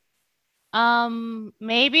you?"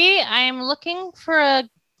 Maybe I'm looking for a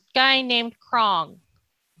guy named Krong.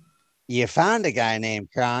 You found a guy named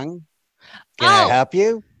Krong. Can I help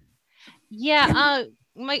you? Yeah,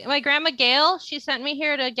 my grandma Gail, she sent me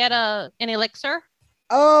here to get an elixir.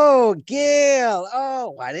 Oh, Gail.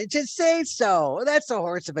 Oh, why didn't you say so? That's a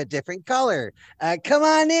horse of a different color. Come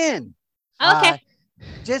on in. Okay.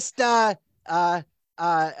 Just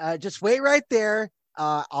just wait right there.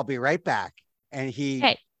 I'll be right back. And he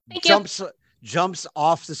jumps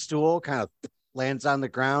off the stool, kind of lands on the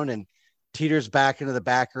ground and teeters back into the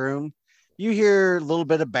back room. You hear a little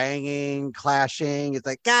bit of banging, clashing. It's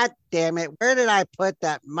like, God damn it. Where did I put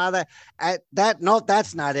that mother? No,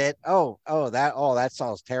 that's not it. That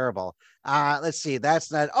sounds terrible. Let's see.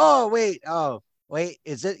 That's not. Oh, wait.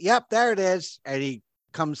 Is it? Yep, there it is. And he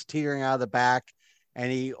comes teetering out of the back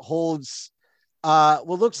and he holds what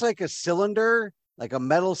looks like a cylinder, like a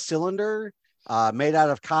metal cylinder made out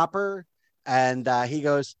of copper. And he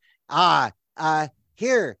goes,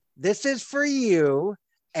 here, this is for you.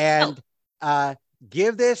 And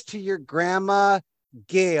give this to your grandma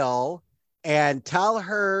Gail and tell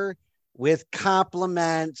her with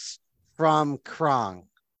compliments from Krong.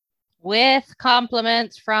 With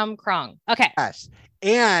compliments from Krong. Okay. Yes.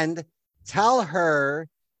 And tell her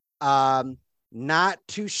not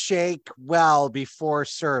to shake well before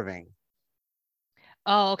serving.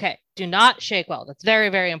 Oh, okay. Do not shake well. That's very,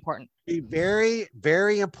 very important. Very,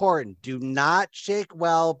 very important. Do not shake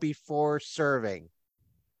well before serving.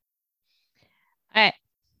 All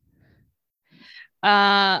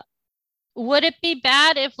right. Would it be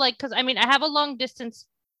bad if because I have a long distance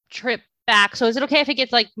trip back. So is it okay if it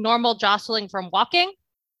gets like normal jostling from walking?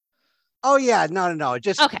 Oh yeah, no.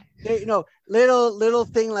 Just okay. Little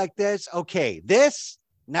thing like this. Okay, this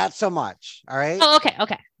not so much. All right. Oh, okay.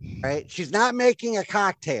 All right. She's not making a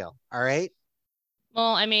cocktail. All right.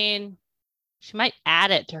 Well, she might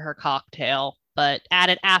add it to her cocktail, but add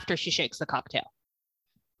it after she shakes the cocktail.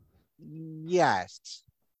 Yes.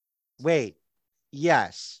 Wait.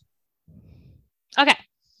 Yes. Okay.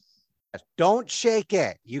 Don't shake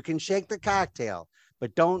it. You can shake the cocktail,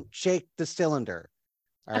 but don't shake the cylinder.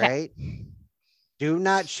 All right. Do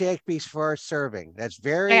not shake before serving. That's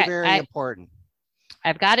very, very important.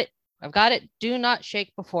 I've got it. Do not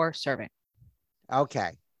shake before serving.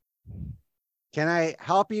 Okay. Can I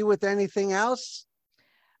help you with anything else?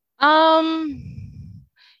 I'm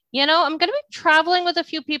going to be traveling with a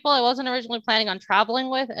few people I wasn't originally planning on traveling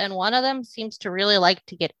with, and one of them seems to really like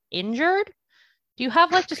to get injured. Do you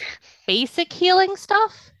have just basic healing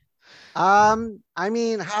stuff? How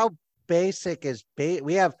basic is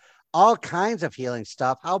we have all kinds of healing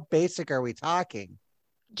stuff. How basic are we talking?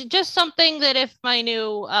 Just something that if my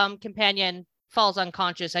new companion falls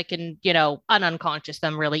unconscious, I can, unconscious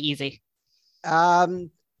them really easy. I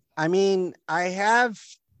have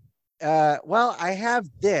well, I have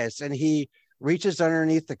this, and he reaches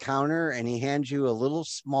underneath the counter and he hands you a little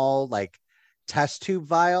small like test tube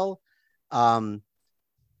vial.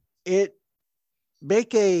 It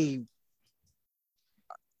make a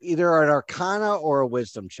either an Arcana or a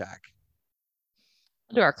Wisdom check.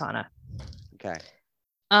 I'll do Arcana. Okay.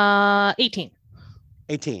 18.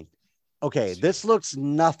 18. Okay, this looks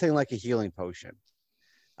nothing like a healing potion.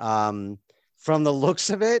 From the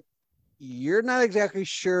looks of it, you're not exactly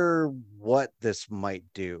sure what this might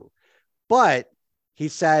do, but he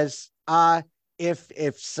says,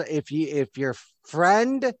 if your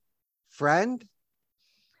friend,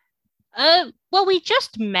 well, we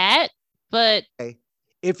just met, but okay,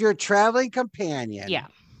 if your traveling companion,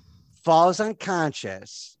 falls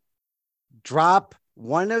unconscious, drop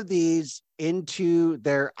one of these into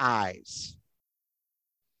their eyes.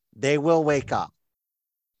 They will wake up.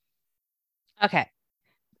 Okay.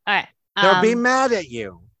 All right. They'll be mad at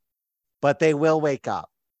you, but they will wake up.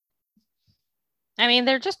 I mean,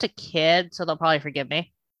 they're just a kid, so they'll probably forgive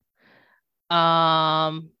me.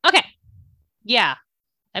 Okay. Yeah.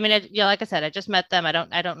 I mean, like I said, I just met them. I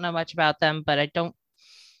don't know much about them, but they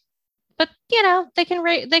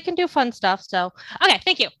can do fun stuff. So, okay.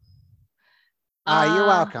 Thank you. You're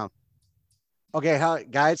welcome. Okay,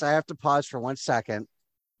 guys, I have to pause for 1 second.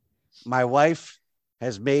 My wife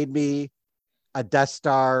has made me a Death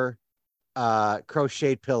Star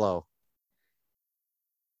crocheted pillow.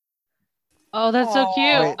 Oh, that's so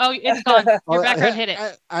cute. Wait. Oh, it's gone. Your background hit it.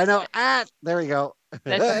 I know. There we go.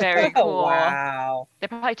 That's very cool. Wow. That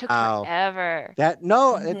probably took forever.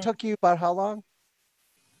 It took you about how long?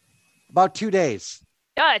 About 2 days.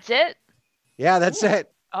 Oh, that's it? Yeah, that's it.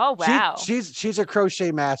 Oh, wow. She's a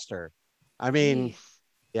crochet master. I mean, Jeez.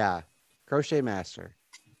 yeah, crochet master.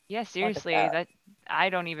 Yeah, seriously, that I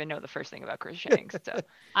don't even know the first thing about crocheting. So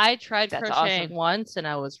I tried crocheting awesome. once and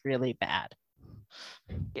I was really bad.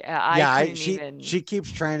 Yeah, she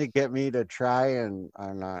keeps trying to get me to try, and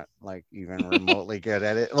I'm not like even remotely good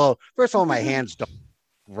at it. Well, first of all, my hands don't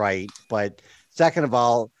right, but second of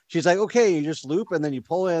all, she's like, okay, you just loop and then you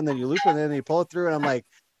pull it, and then you loop and then you pull it through, and I'm like,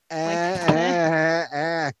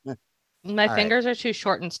 My fingers are too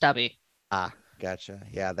short and stubby. Gotcha.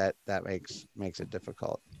 Yeah, that makes it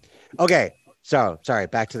difficult. Okay, so sorry,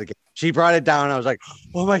 back to the game. She brought it down. I was like,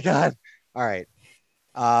 oh my god. All right.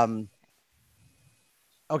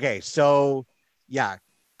 Okay, so yeah,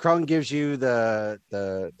 Krung gives you the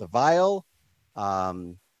vial,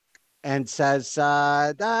 and says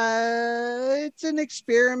it's an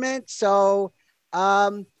experiment. So,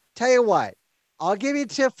 tell you what, I'll give you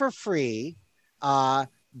it for free,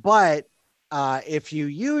 but if you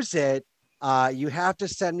use it, you have to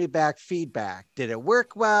send me back feedback. Did it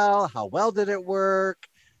work well? How well did it work?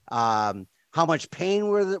 How much pain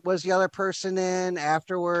was the other person in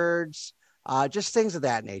afterwards? Just things of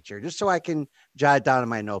that nature, just so I can jot it down in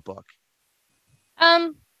my notebook. I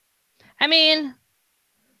mean,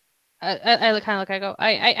 I kind of look. I go.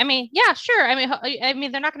 I mean, yeah, sure. I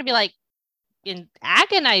mean, they're not going to be like in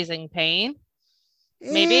agonizing pain.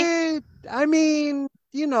 Maybe. I mean,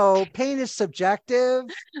 pain is subjective.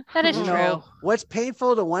 That is true. What's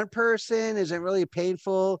painful to one person isn't really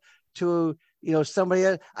painful to somebody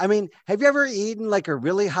else. I mean, have you ever eaten like a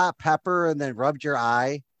really hot pepper and then rubbed your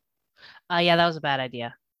eye? Yeah, that was a bad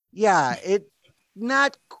idea. Yeah, it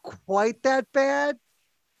not quite that bad,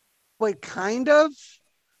 but kind of.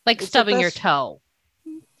 Like stubbing your toe.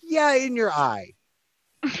 Yeah, in your eye.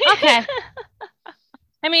 Okay.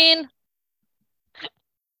 I mean,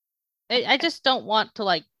 I just don't want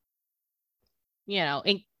to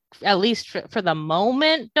at least for the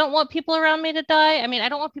moment, don't want people around me to die. I mean, I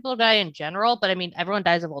don't want people to die in general, but I mean, everyone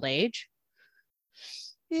dies of old age.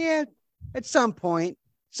 Yeah, at some point,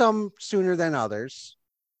 some sooner than others.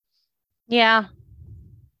 Yeah.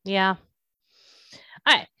 All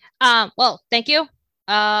right. Well, thank you.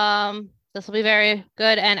 This will be very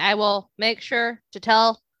good, and I will make sure to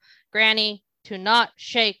tell Granny to not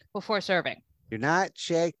shake before serving. Do not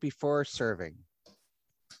shake before serving.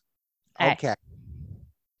 Okay. Okay.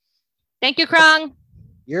 Thank you, Krung.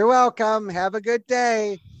 You're welcome. Have a good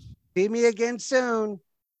day. See me again soon.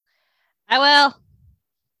 I will.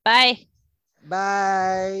 Bye.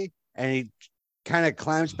 Bye. And he kind of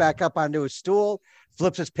climbs back up onto his stool,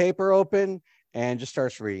 flips his paper open, and just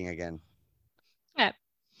starts reading again. Okay.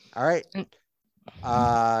 All right.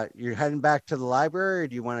 You're heading back to the library, or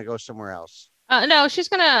do you want to go somewhere else? No, she's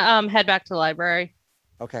gonna head back to the library.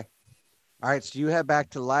 Okay. All right. So you head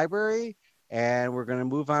back to the library, and we're gonna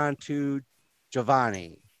move on to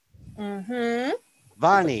Jovani. Mm-hmm.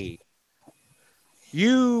 Vani.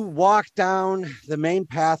 You walk down the main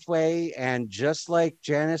pathway, and just like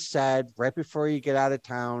Janice said, right before you get out of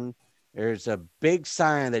town, there's a big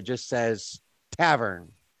sign that just says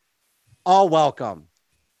tavern. All welcome,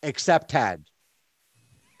 except Ted.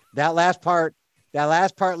 That last part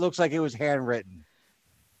looks like it was handwritten.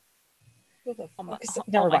 Who the All my, fuck is all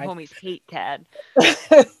Never my mind. homies hate Tad.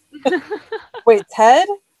 Wait, Ted?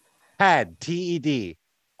 Ted, Ted.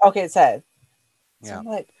 Okay, it's Ted. So Yeah. I'm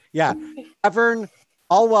like, Yeah. Tavern,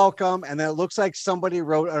 all welcome. And then it looks like somebody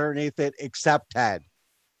wrote underneath it, except Ted.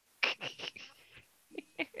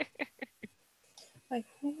 like,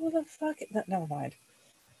 who the fuck? Never mind.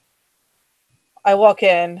 I walk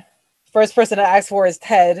in. First person to ask for is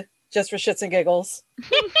Ted, just for shits and giggles.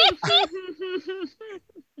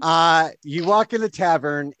 You walk in the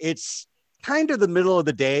tavern. It's kind of the middle of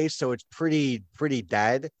the day, so it's pretty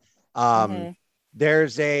dead.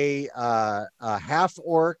 There's a half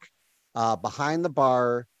orc behind the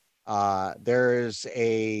bar. There's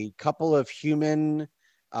a couple of human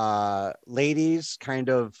ladies, kind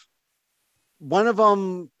of. One of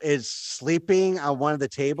them is sleeping on one of the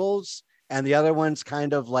tables, and the other one's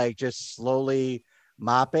kind of like just slowly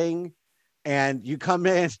mopping. And you come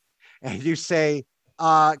in and you say,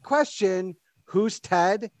 question, who's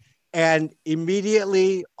Ted? And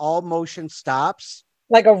immediately all motion stops.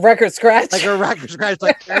 Like a record scratch.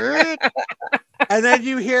 Like, and then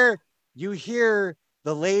you hear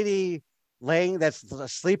the lady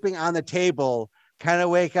that's sleeping on the table kind of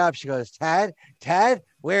wake up. She goes, Ted,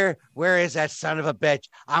 where is that son of a bitch?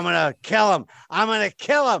 I'm gonna kill him.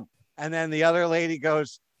 And then the other lady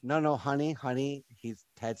goes, no, honey,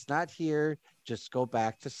 Ted's not here. Just go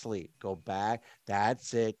back to sleep. Go back.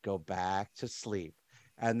 That's it. Go back to sleep.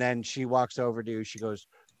 And then she walks over to you. She goes,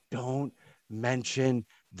 don't mention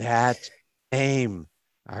that name.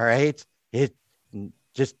 All right. It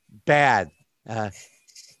just bad.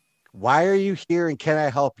 Why are you here and can I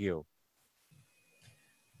help you?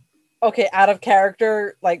 Okay, out of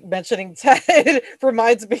character, like mentioning Ted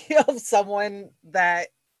reminds me of someone that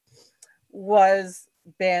was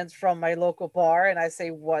banned from my local bar, and I say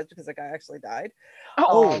was because the guy actually died.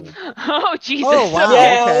 Oh Jesus. Oh wow.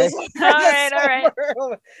 Yeah, okay. All right.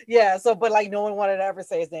 Yeah, so but like no one wanted to ever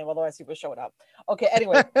say his name, otherwise he was showing up. Okay,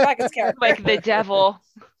 anyway, back his character. Like the devil.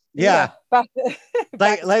 Yeah. Back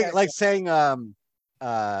like saying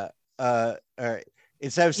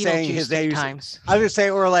instead of saying his name, I was gonna say,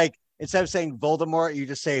 or like instead of saying Voldemort, you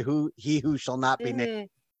just say he who shall not be named.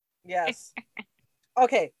 Yes.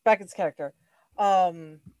 Okay, back his character.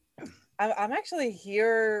 I'm actually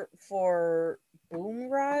here for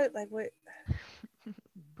Boomrod. Like what?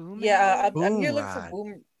 Yeah, I'm here looking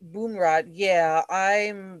for Boomrod. Yeah,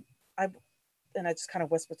 and I just kind of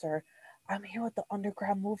whispered to her, I'm here with the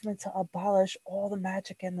underground movement to abolish all the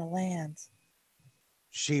magic in the land.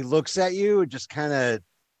 She looks at you and just kind of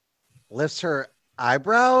lifts her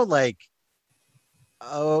eyebrow, like,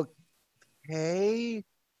 okay.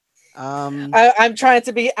 I'm trying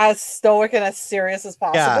to be as stoic and as serious as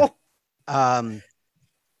possible. Yeah.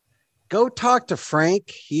 Go talk to Frank.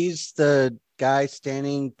 He's the guy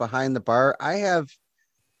standing behind the bar. I have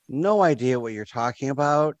no idea what you're talking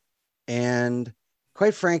about. And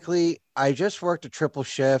quite frankly, I just worked a triple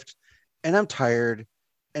shift and I'm tired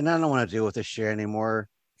and I don't want to deal with this shit anymore.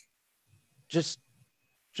 Just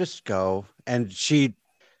go. And she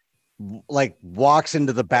like walks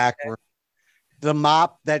into the back room. The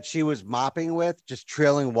mop that she was mopping with, just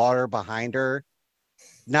trailing water behind her,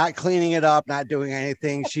 not cleaning it up, not doing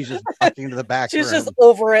anything. She's just walking to the back room. She's just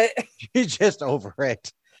over it. She's just over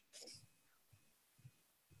it.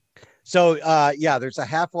 So yeah, there's a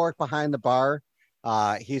half orc behind the bar.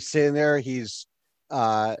 He's sitting there, he's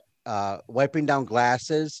wiping down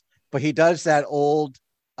glasses, but he does that old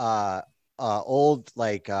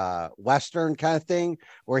like Western kind of thing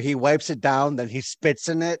where he wipes it down, then he spits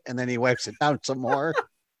in it, and then he wipes it down some more.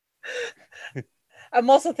 I'm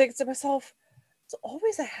also thinking to myself, it's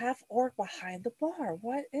always a half orc behind the bar.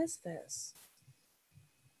 What is this?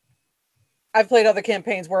 I've played other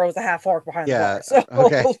campaigns where it was a half orc behind the bar. So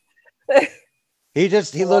okay. He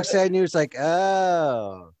looks at you, he's like,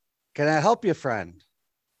 oh, can I help you, friend?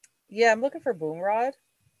 Yeah, I'm looking for Boomrod.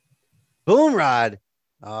 Boomrod?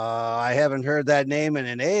 Oh, I haven't heard that name in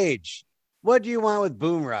an age. What do you want with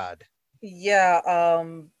Boomrod? Yeah,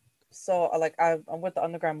 so like I'm with the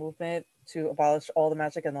underground movement to abolish all the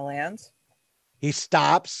magic in the land. He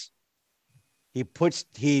stops. He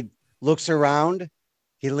looks around.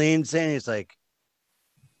 He leans in. He's like,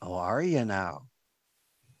 oh, are you now?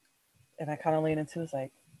 And I kind of lean into it's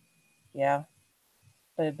like, yeah.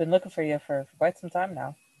 But I've been looking for you for quite some time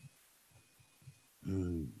now.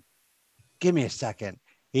 give me a second.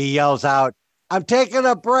 He yells out, I'm taking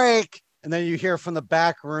a break. And then you hear from the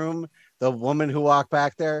back room, the woman who walked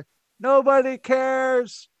back there, nobody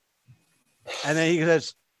cares. And then he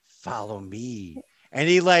says, follow me. And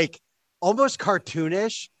he like almost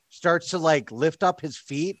cartoonish starts to like lift up his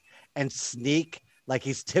feet and sneak like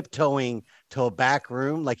he's tiptoeing to a back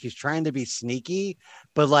room, like he's trying to be sneaky,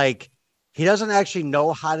 but like he doesn't actually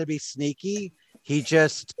know how to be sneaky. He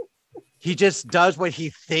just does what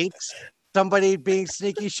he thinks somebody being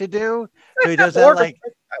sneaky should do. So he does that like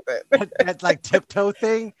that like tiptoe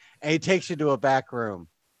thing, and he takes you to a back room.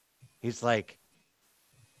 He's like,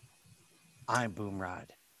 I'm Boomrod.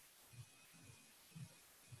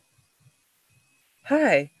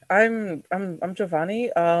 Hi, I'm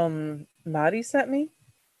Jovani. Madi sent me.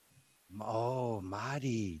 Oh,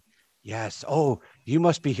 Madi. Yes. Oh, you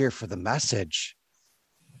must be here for the message.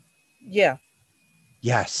 Yeah.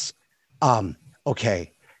 Yes.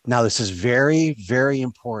 Okay. Now this is very, very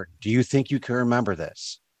important. Do you think you can remember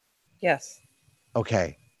this? Yes.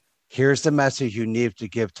 Okay. Here's the message you need to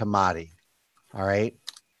give to Madi. All right.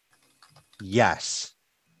 Yes.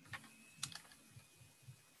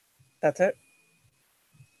 That's it.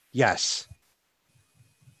 Yes.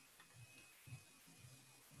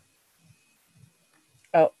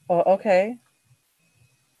 Oh, okay.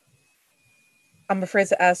 I'm afraid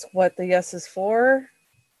to ask what the yes is for.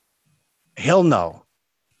 He'll know.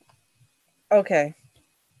 Okay.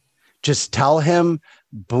 Just tell him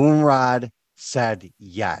Boomrod said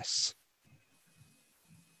yes.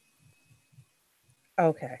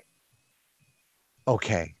 Okay.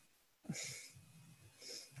 Okay.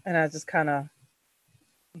 And I just kind of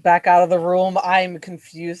back out of the room. I'm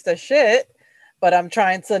confused as shit, but I'm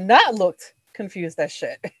trying to not look confused as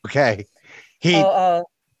shit. Okay.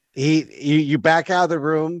 You back out of the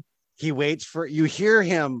room. He waits for you. Hear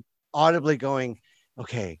him audibly going,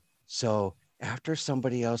 okay, so after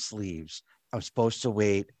somebody else leaves, I'm supposed to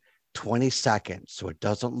wait 20 seconds so it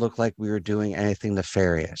doesn't look like we were doing anything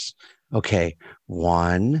nefarious. Okay,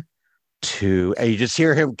 1, 2, and you just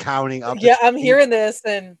hear him counting up. Yeah, I'm hearing this,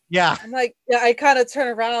 and yeah, I'm like, yeah, I kind of turn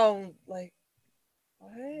around, like,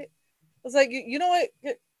 what? I was like, you know what?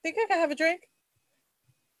 Think I can have a drink?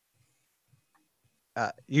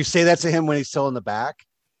 You say that to him when he's still in the back?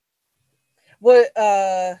 What?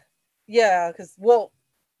 Yeah, because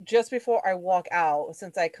just before I walk out,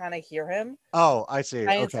 since I kind of hear him. Oh, I see.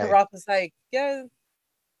 I okay. interrupt. It's like, yeah.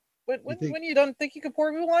 When you don't think you could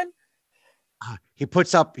pour me one? He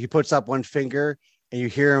puts up one finger, and you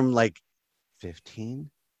hear him like 15,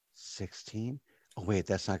 16. Oh wait,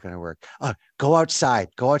 that's not going to work. Go outside.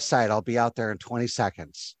 I'll be out there in 20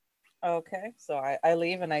 seconds. Okay, so I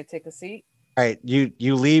leave and I take a seat. All right,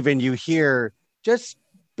 you leave and you hear just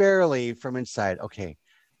barely from inside. Okay,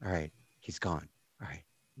 all right, he's gone. All right,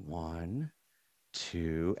 1,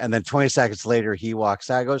 2, and then 20 seconds later he walks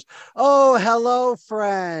out. Goes, oh, hello,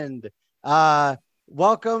 friend.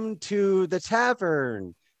 Welcome to the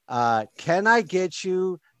tavern. Can I get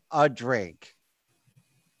you a drink?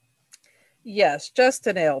 Yes, just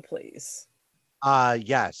an ale, please.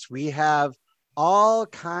 Yes, we have all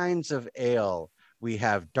kinds of ale. We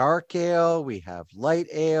have dark ale, we have light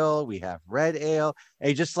ale, we have red ale. And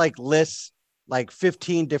he just like lists like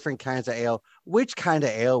 15 different kinds of ale. Which kind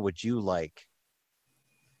of ale would you like?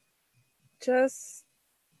 Just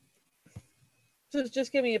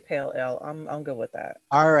give me a pale ale. I'm good with that.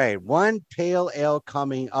 All right, one pale ale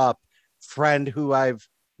coming up, friend who I've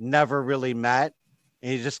never really met.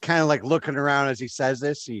 And he's just kind of like looking around as he says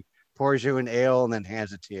this. He pours you an ale and then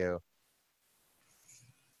hands it to you.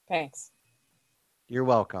 Thanks. You're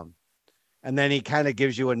welcome. And then he kind of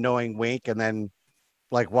gives you a knowing wink and then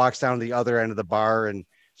like walks down to the other end of the bar and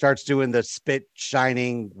starts doing the spit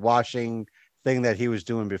shining washing thing that he was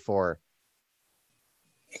doing before.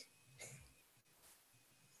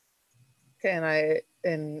 Okay, and I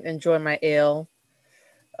enjoy my ale.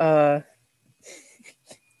 All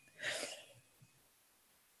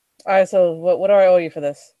right, so what do I owe you for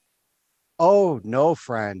this? Oh, no,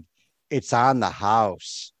 friend. It's on the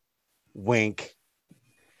house. Wink.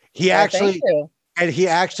 He actually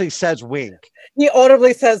says wink. He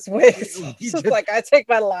audibly says wink. It's just like I take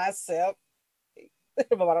my last sip. But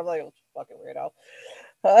I'm like, oh, fucking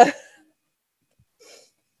weirdo.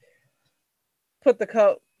 Put the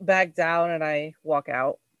coat back down and I walk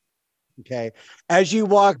out. Okay. As you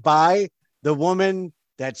walk by, the woman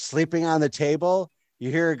that's sleeping on the table,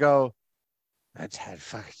 you hear her go, Ted.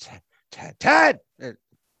 It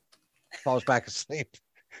falls back asleep.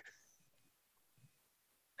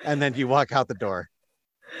 And then you walk out the door.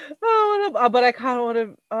 Oh, but I kind of want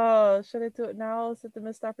to. Should I do it now? Is it the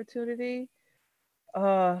missed opportunity?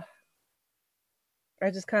 I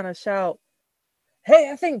just kind of shout, "Hey,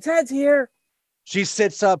 I think Ted's here." She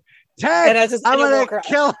sits up. Ted, I'm gonna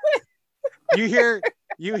kill. You hear,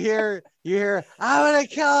 I'm gonna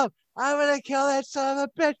kill him. I'm gonna kill that son of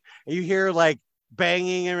a bitch. And you hear like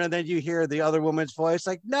banging, and then you hear the other woman's voice,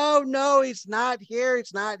 like, no, he's not here.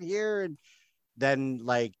 It's not here. And then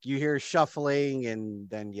like you hear shuffling, and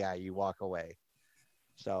then you walk away.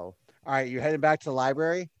 So, all right, you're heading back to the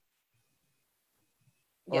library?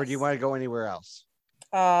 Or do you want to go anywhere else?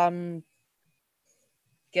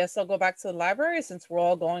 Guess I'll go back to the library since we're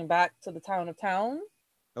all going back to the town of town.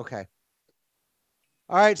 Okay.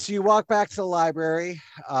 All right, so you walk back to the library.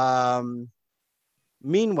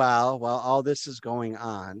 Meanwhile, while all this is going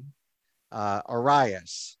on,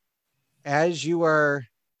 Arias, as you are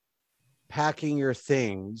packing your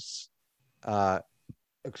things,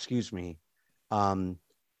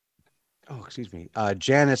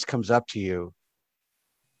 Janice comes up to you.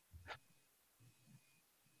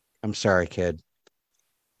 I'm sorry, kid.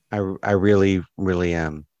 I really, really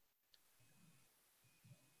am.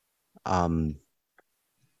 I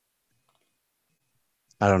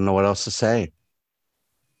don't know what else to say.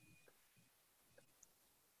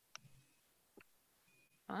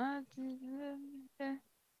 There's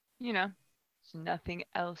nothing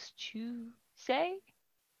else to say,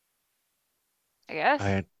 I guess.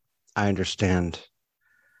 I understand.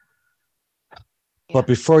 Yeah. But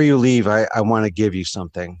before you leave, I want to give you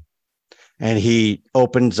something. And he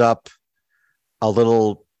opens up a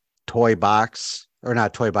little toy box, or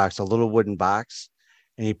not toy box, a little wooden box.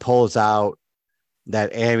 And he pulls out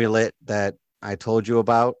that amulet that I told you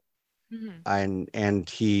about. Mm-hmm. And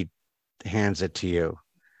he hands it to you.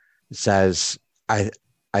 It says, I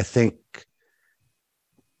think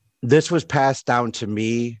this was passed down to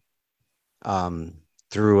me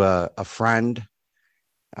through a friend,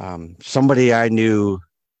 somebody I knew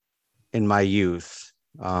in my youth.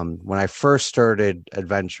 When I first started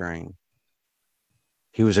adventuring,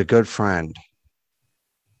 he was a good friend.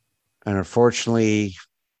 And unfortunately,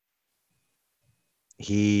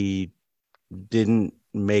 he didn't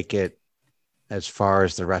make it as far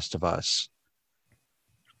as the rest of us.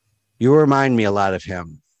 You remind me a lot of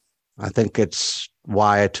him. I think it's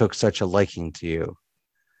why I took such a liking to you.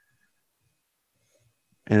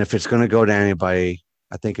 And if it's going to go to anybody,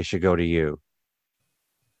 I think it should go to you.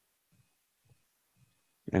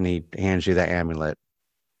 And he hands you the amulet.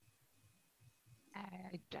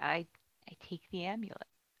 I take the amulet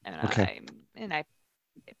and I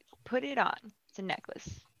put it on. It's a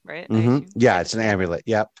necklace, right? Mm-hmm. Yeah, it's an amulet.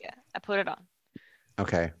 Yep. Yeah, I put it on.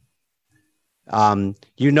 Okay.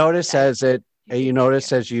 You notice as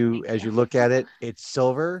you look at it, it's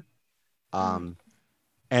silver. And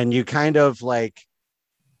you kind of like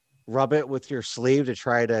rub it with your sleeve to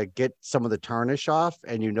try to get some of the tarnish off,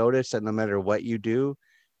 and you notice that no matter what you do,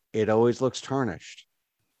 it always looks tarnished.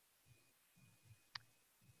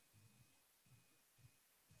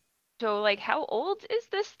 So like, how old is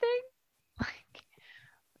this thing?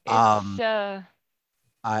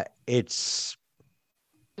 It's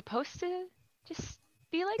supposed to just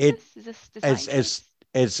be like this? Is this designed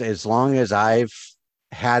as long as I've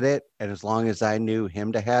had it, and as long as I knew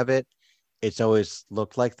him to have it, it's always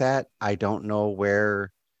looked like that. I don't know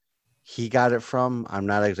where he got it from. I'm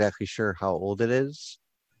not exactly sure how old it is.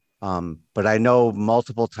 But I know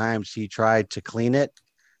multiple times he tried to clean it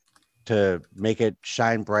to make it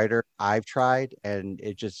shine brighter. I've tried, and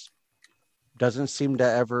it just doesn't seem to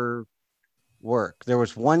ever work. There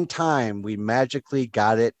was one time we magically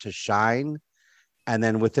got it to shine, and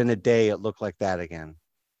then within a day it looked like that again.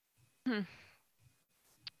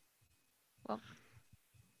 Well,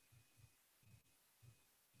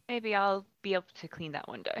 maybe I'll be able to clean that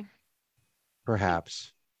one day.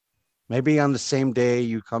 Perhaps. Maybe on the same day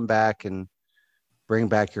you come back and bring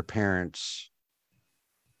back your parents,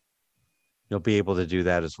 you'll be able to do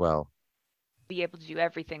that as well. Be able to do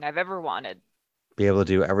everything I've ever wanted. Be able to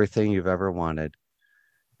do everything you've ever wanted.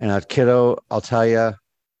 And kiddo, I'll tell you,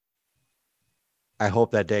 I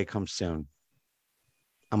hope that day comes soon.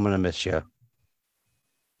 I'm going to miss you.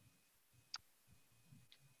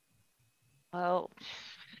 Well,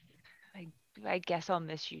 I guess I'll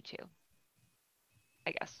miss you too.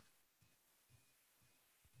 I guess.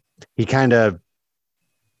 He kind of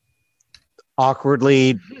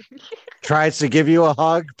awkwardly tries to give you a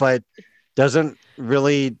hug, but doesn't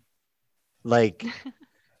really like.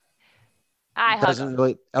 I hug him.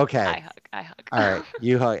 Really, okay. I hug. All right.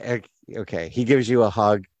 You hug. Okay. He gives you a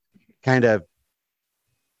hug, kind of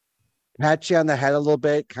pats you on the head a little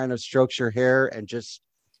bit, kind of strokes your hair, and just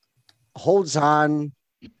holds on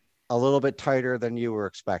a little bit tighter than you were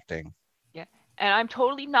expecting. Yeah. And I'm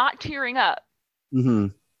totally not tearing up. Mm-hmm.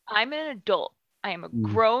 I'm an adult. I am a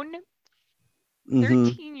Mm-hmm. grown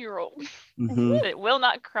 13-year-old Mm-hmm. that will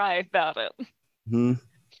not cry about it. Mm-hmm.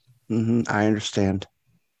 Mm-hmm. I understand.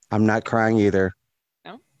 I'm not crying either.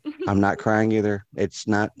 No? I'm not crying either. It's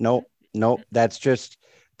not. Nope. Nope. That's just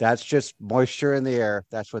moisture in the air.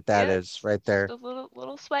 That's what that Yeah, is right just there. a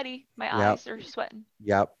little sweaty. My Yep. eyes are sweating.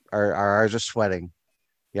 Yep. Our eyes are sweating.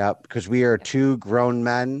 Yep. Because we are Yep. two grown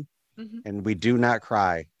men Mm-hmm. and we do not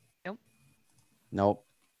cry. Nope. Nope.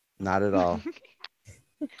 Not at all.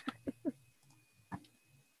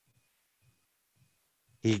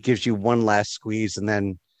 He gives you one last squeeze and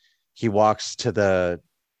then he walks to the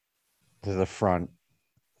front.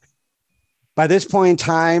 By this point in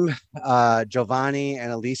time, Jovani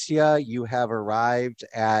and Alessia, you have arrived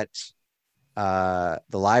at the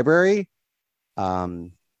library.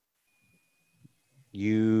 Um,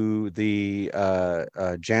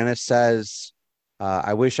 Janice says,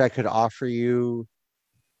 I wish I could offer you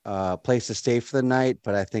a place to stay for the night,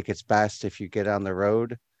 but I think it's best if you get on the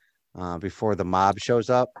road before the mob shows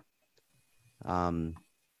up. Um,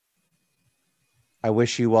 I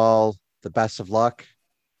wish you all the best of luck.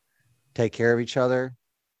 Take care of each other.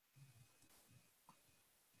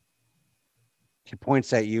 He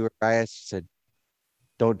points at you, Arias, said,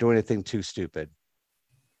 don't do anything too stupid.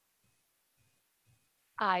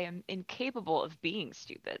 I am incapable of being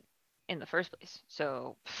stupid in the first place.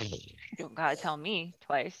 So you don't gotta tell me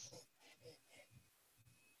twice.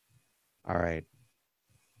 All right.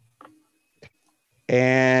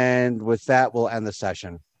 And with that, we'll end the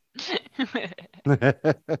session.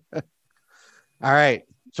 All right.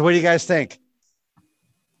 So what do you guys think?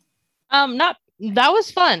 Not that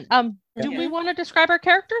was fun. Do Yeah. we want to describe our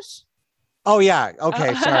characters? Oh yeah.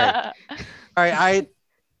 Okay. Sorry. All right. I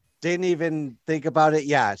didn't even think about it.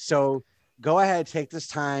 Yeah. So go ahead, take this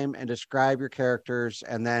time and describe your characters,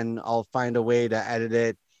 and then I'll find a way to edit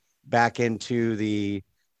it back into the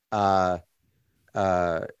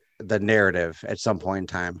narrative at some point in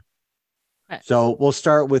time. Okay. So we'll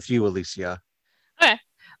start with you, Alessia. Okay.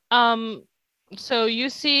 So you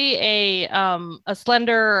see a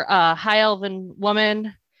slender high elven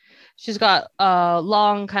woman. She's got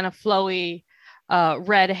long, kind of flowy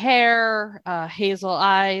red hair, hazel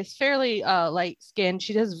eyes, fairly light skin.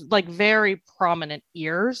 She has like very prominent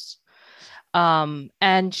ears. And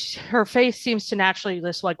her face seems to naturally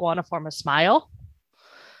just like want to form a smile.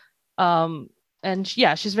 Um, and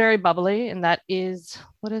yeah, she's very bubbly, and that is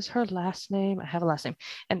what is her last name? I have a last name,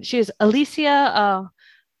 and she is Alessia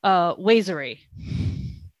Wazery.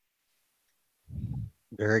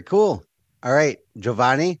 Very cool. All right,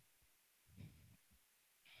 Jovani.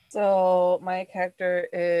 So my character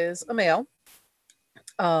is a male.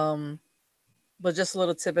 But just a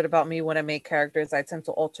little tidbit about me: when I make characters, I tend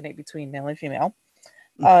to alternate between male and female.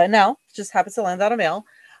 Now, just happens to land on a male.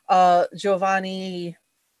 Jovani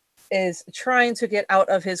is trying to get out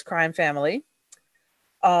of his crime family,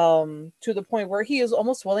 to the point where he is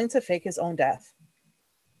almost willing to fake his own death.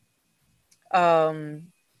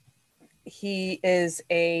 He is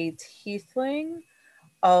a tiefling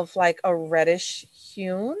of like a reddish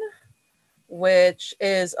hue, which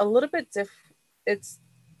is a little bit it's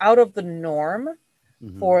out of the norm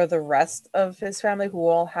for the rest of his family, who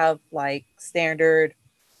all have like standard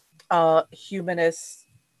humanist,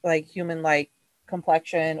 like human like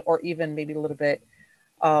complexion, or even maybe a little bit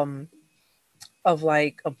of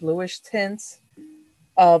like a bluish tint.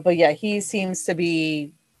 But yeah, he seems to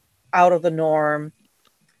be out of the norm.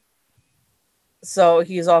 So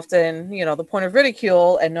he's often, the point of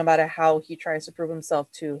ridicule, and no matter how he tries to prove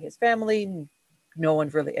himself to his family, no one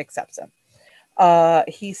really accepts him.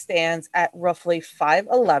 He stands at roughly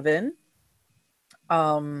 5'11",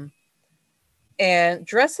 and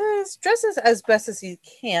dresses as best as he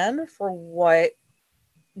can for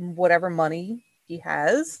whatever money he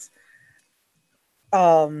has.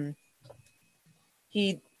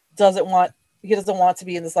 He doesn't want to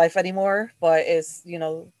be in this life anymore, but is,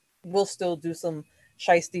 will still do some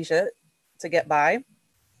shiesty shit to get by.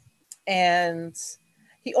 And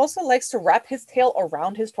he also likes to wrap his tail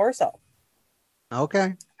around his torso.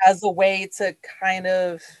 Okay. As a way to kind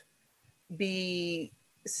of be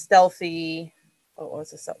stealthy. Oh,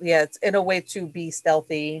 what's it? Yeah, it's in a way to be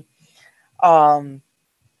stealthy. And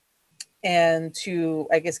to,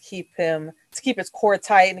 I guess, keep his core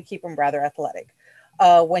tight and keep him rather athletic.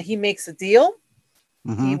 When he makes a deal,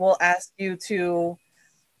 he will ask you to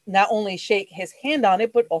not only shake his hand on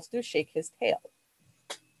it, but also shake his tail.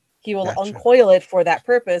 He will uncoil it for that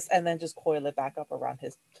purpose and then just coil it back up around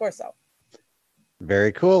his torso.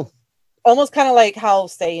 Very cool. Almost kind of like how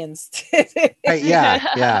Saiyans did. Yeah.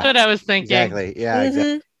 That's what I was thinking. Exactly. Yeah,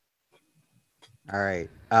 exactly. All right.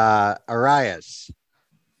 Arias.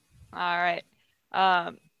 All right.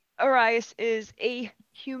 Arias is a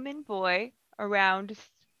human boy around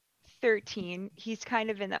 13. He's kind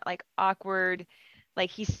of in that like awkward, like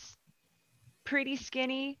he's pretty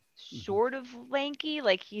skinny, sort of lanky,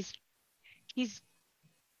 like he's he's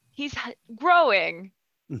growing,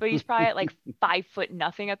 but he's probably at like 5 foot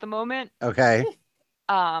nothing at the moment. Okay.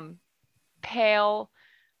 Um, Pale,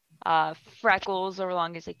 freckles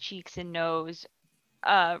along his like cheeks and nose,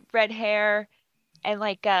 red hair, and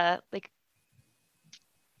like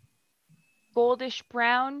goldish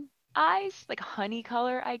brown eyes, like honey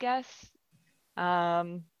color, I guess.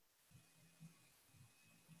 Um,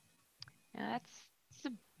 yeah,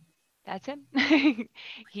 that's him.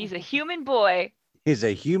 He's a human boy. He's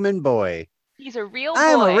a human boy. He's a real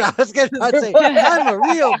I boy. was gonna say, I'm a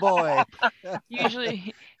real boy.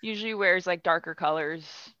 Usually wears like darker colors.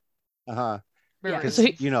 Uh-huh. Yeah, Because,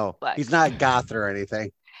 so he's not goth or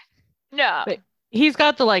anything. No. but he's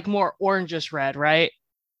got the like more orangish red, right?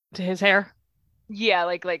 To his hair. Yeah,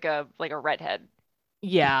 like a redhead.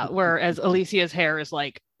 Yeah, whereas Alessia's hair is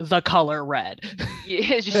like the color red.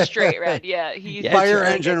 Yeah, it's just straight red. Yeah, he's Yeah, Fire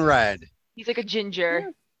like engine red. he's like a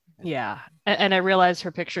ginger. Yeah. And I realized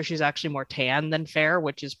her picture, she's actually more tan than fair,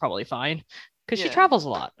 which is probably fine because she Yeah. travels a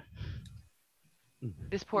lot.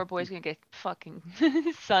 This poor boy's gonna get fucking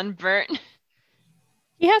sunburnt.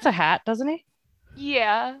 He has a hat, doesn't he?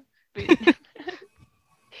 Yeah. But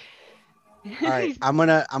All right. I'm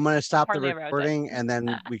gonna stop the Hardly ever outside. recording and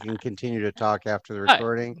then we can continue to talk after the right.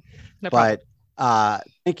 recording. No problem. But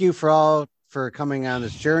thank you for coming on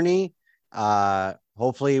this journey.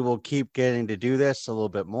 Hopefully we'll keep getting to do this a little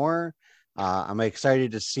bit more. I'm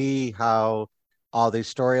excited to see how all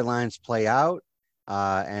these storylines play out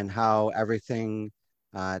and how everything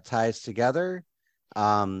ties together.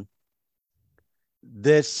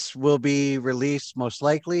 This will be released most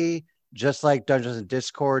likely just like Dungeons and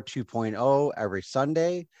Discord 2.0 every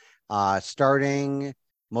Sunday, starting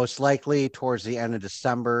most likely towards the end of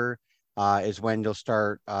December is when you'll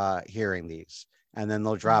start hearing these, and then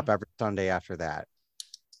they'll drop every Sunday after that.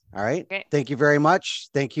 All right. Okay. Thank you very much.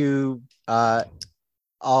 Thank you,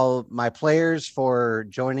 all my players, for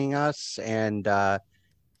joining us and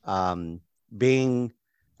being.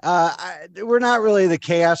 We're not really the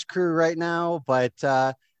chaos crew right now, but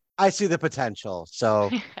I see the potential.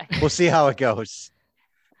 So we'll see how it goes.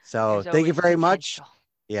 So There's thank you always very much. potential.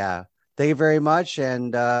 Yeah. Thank you very much.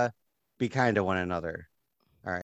 And be kind to one another.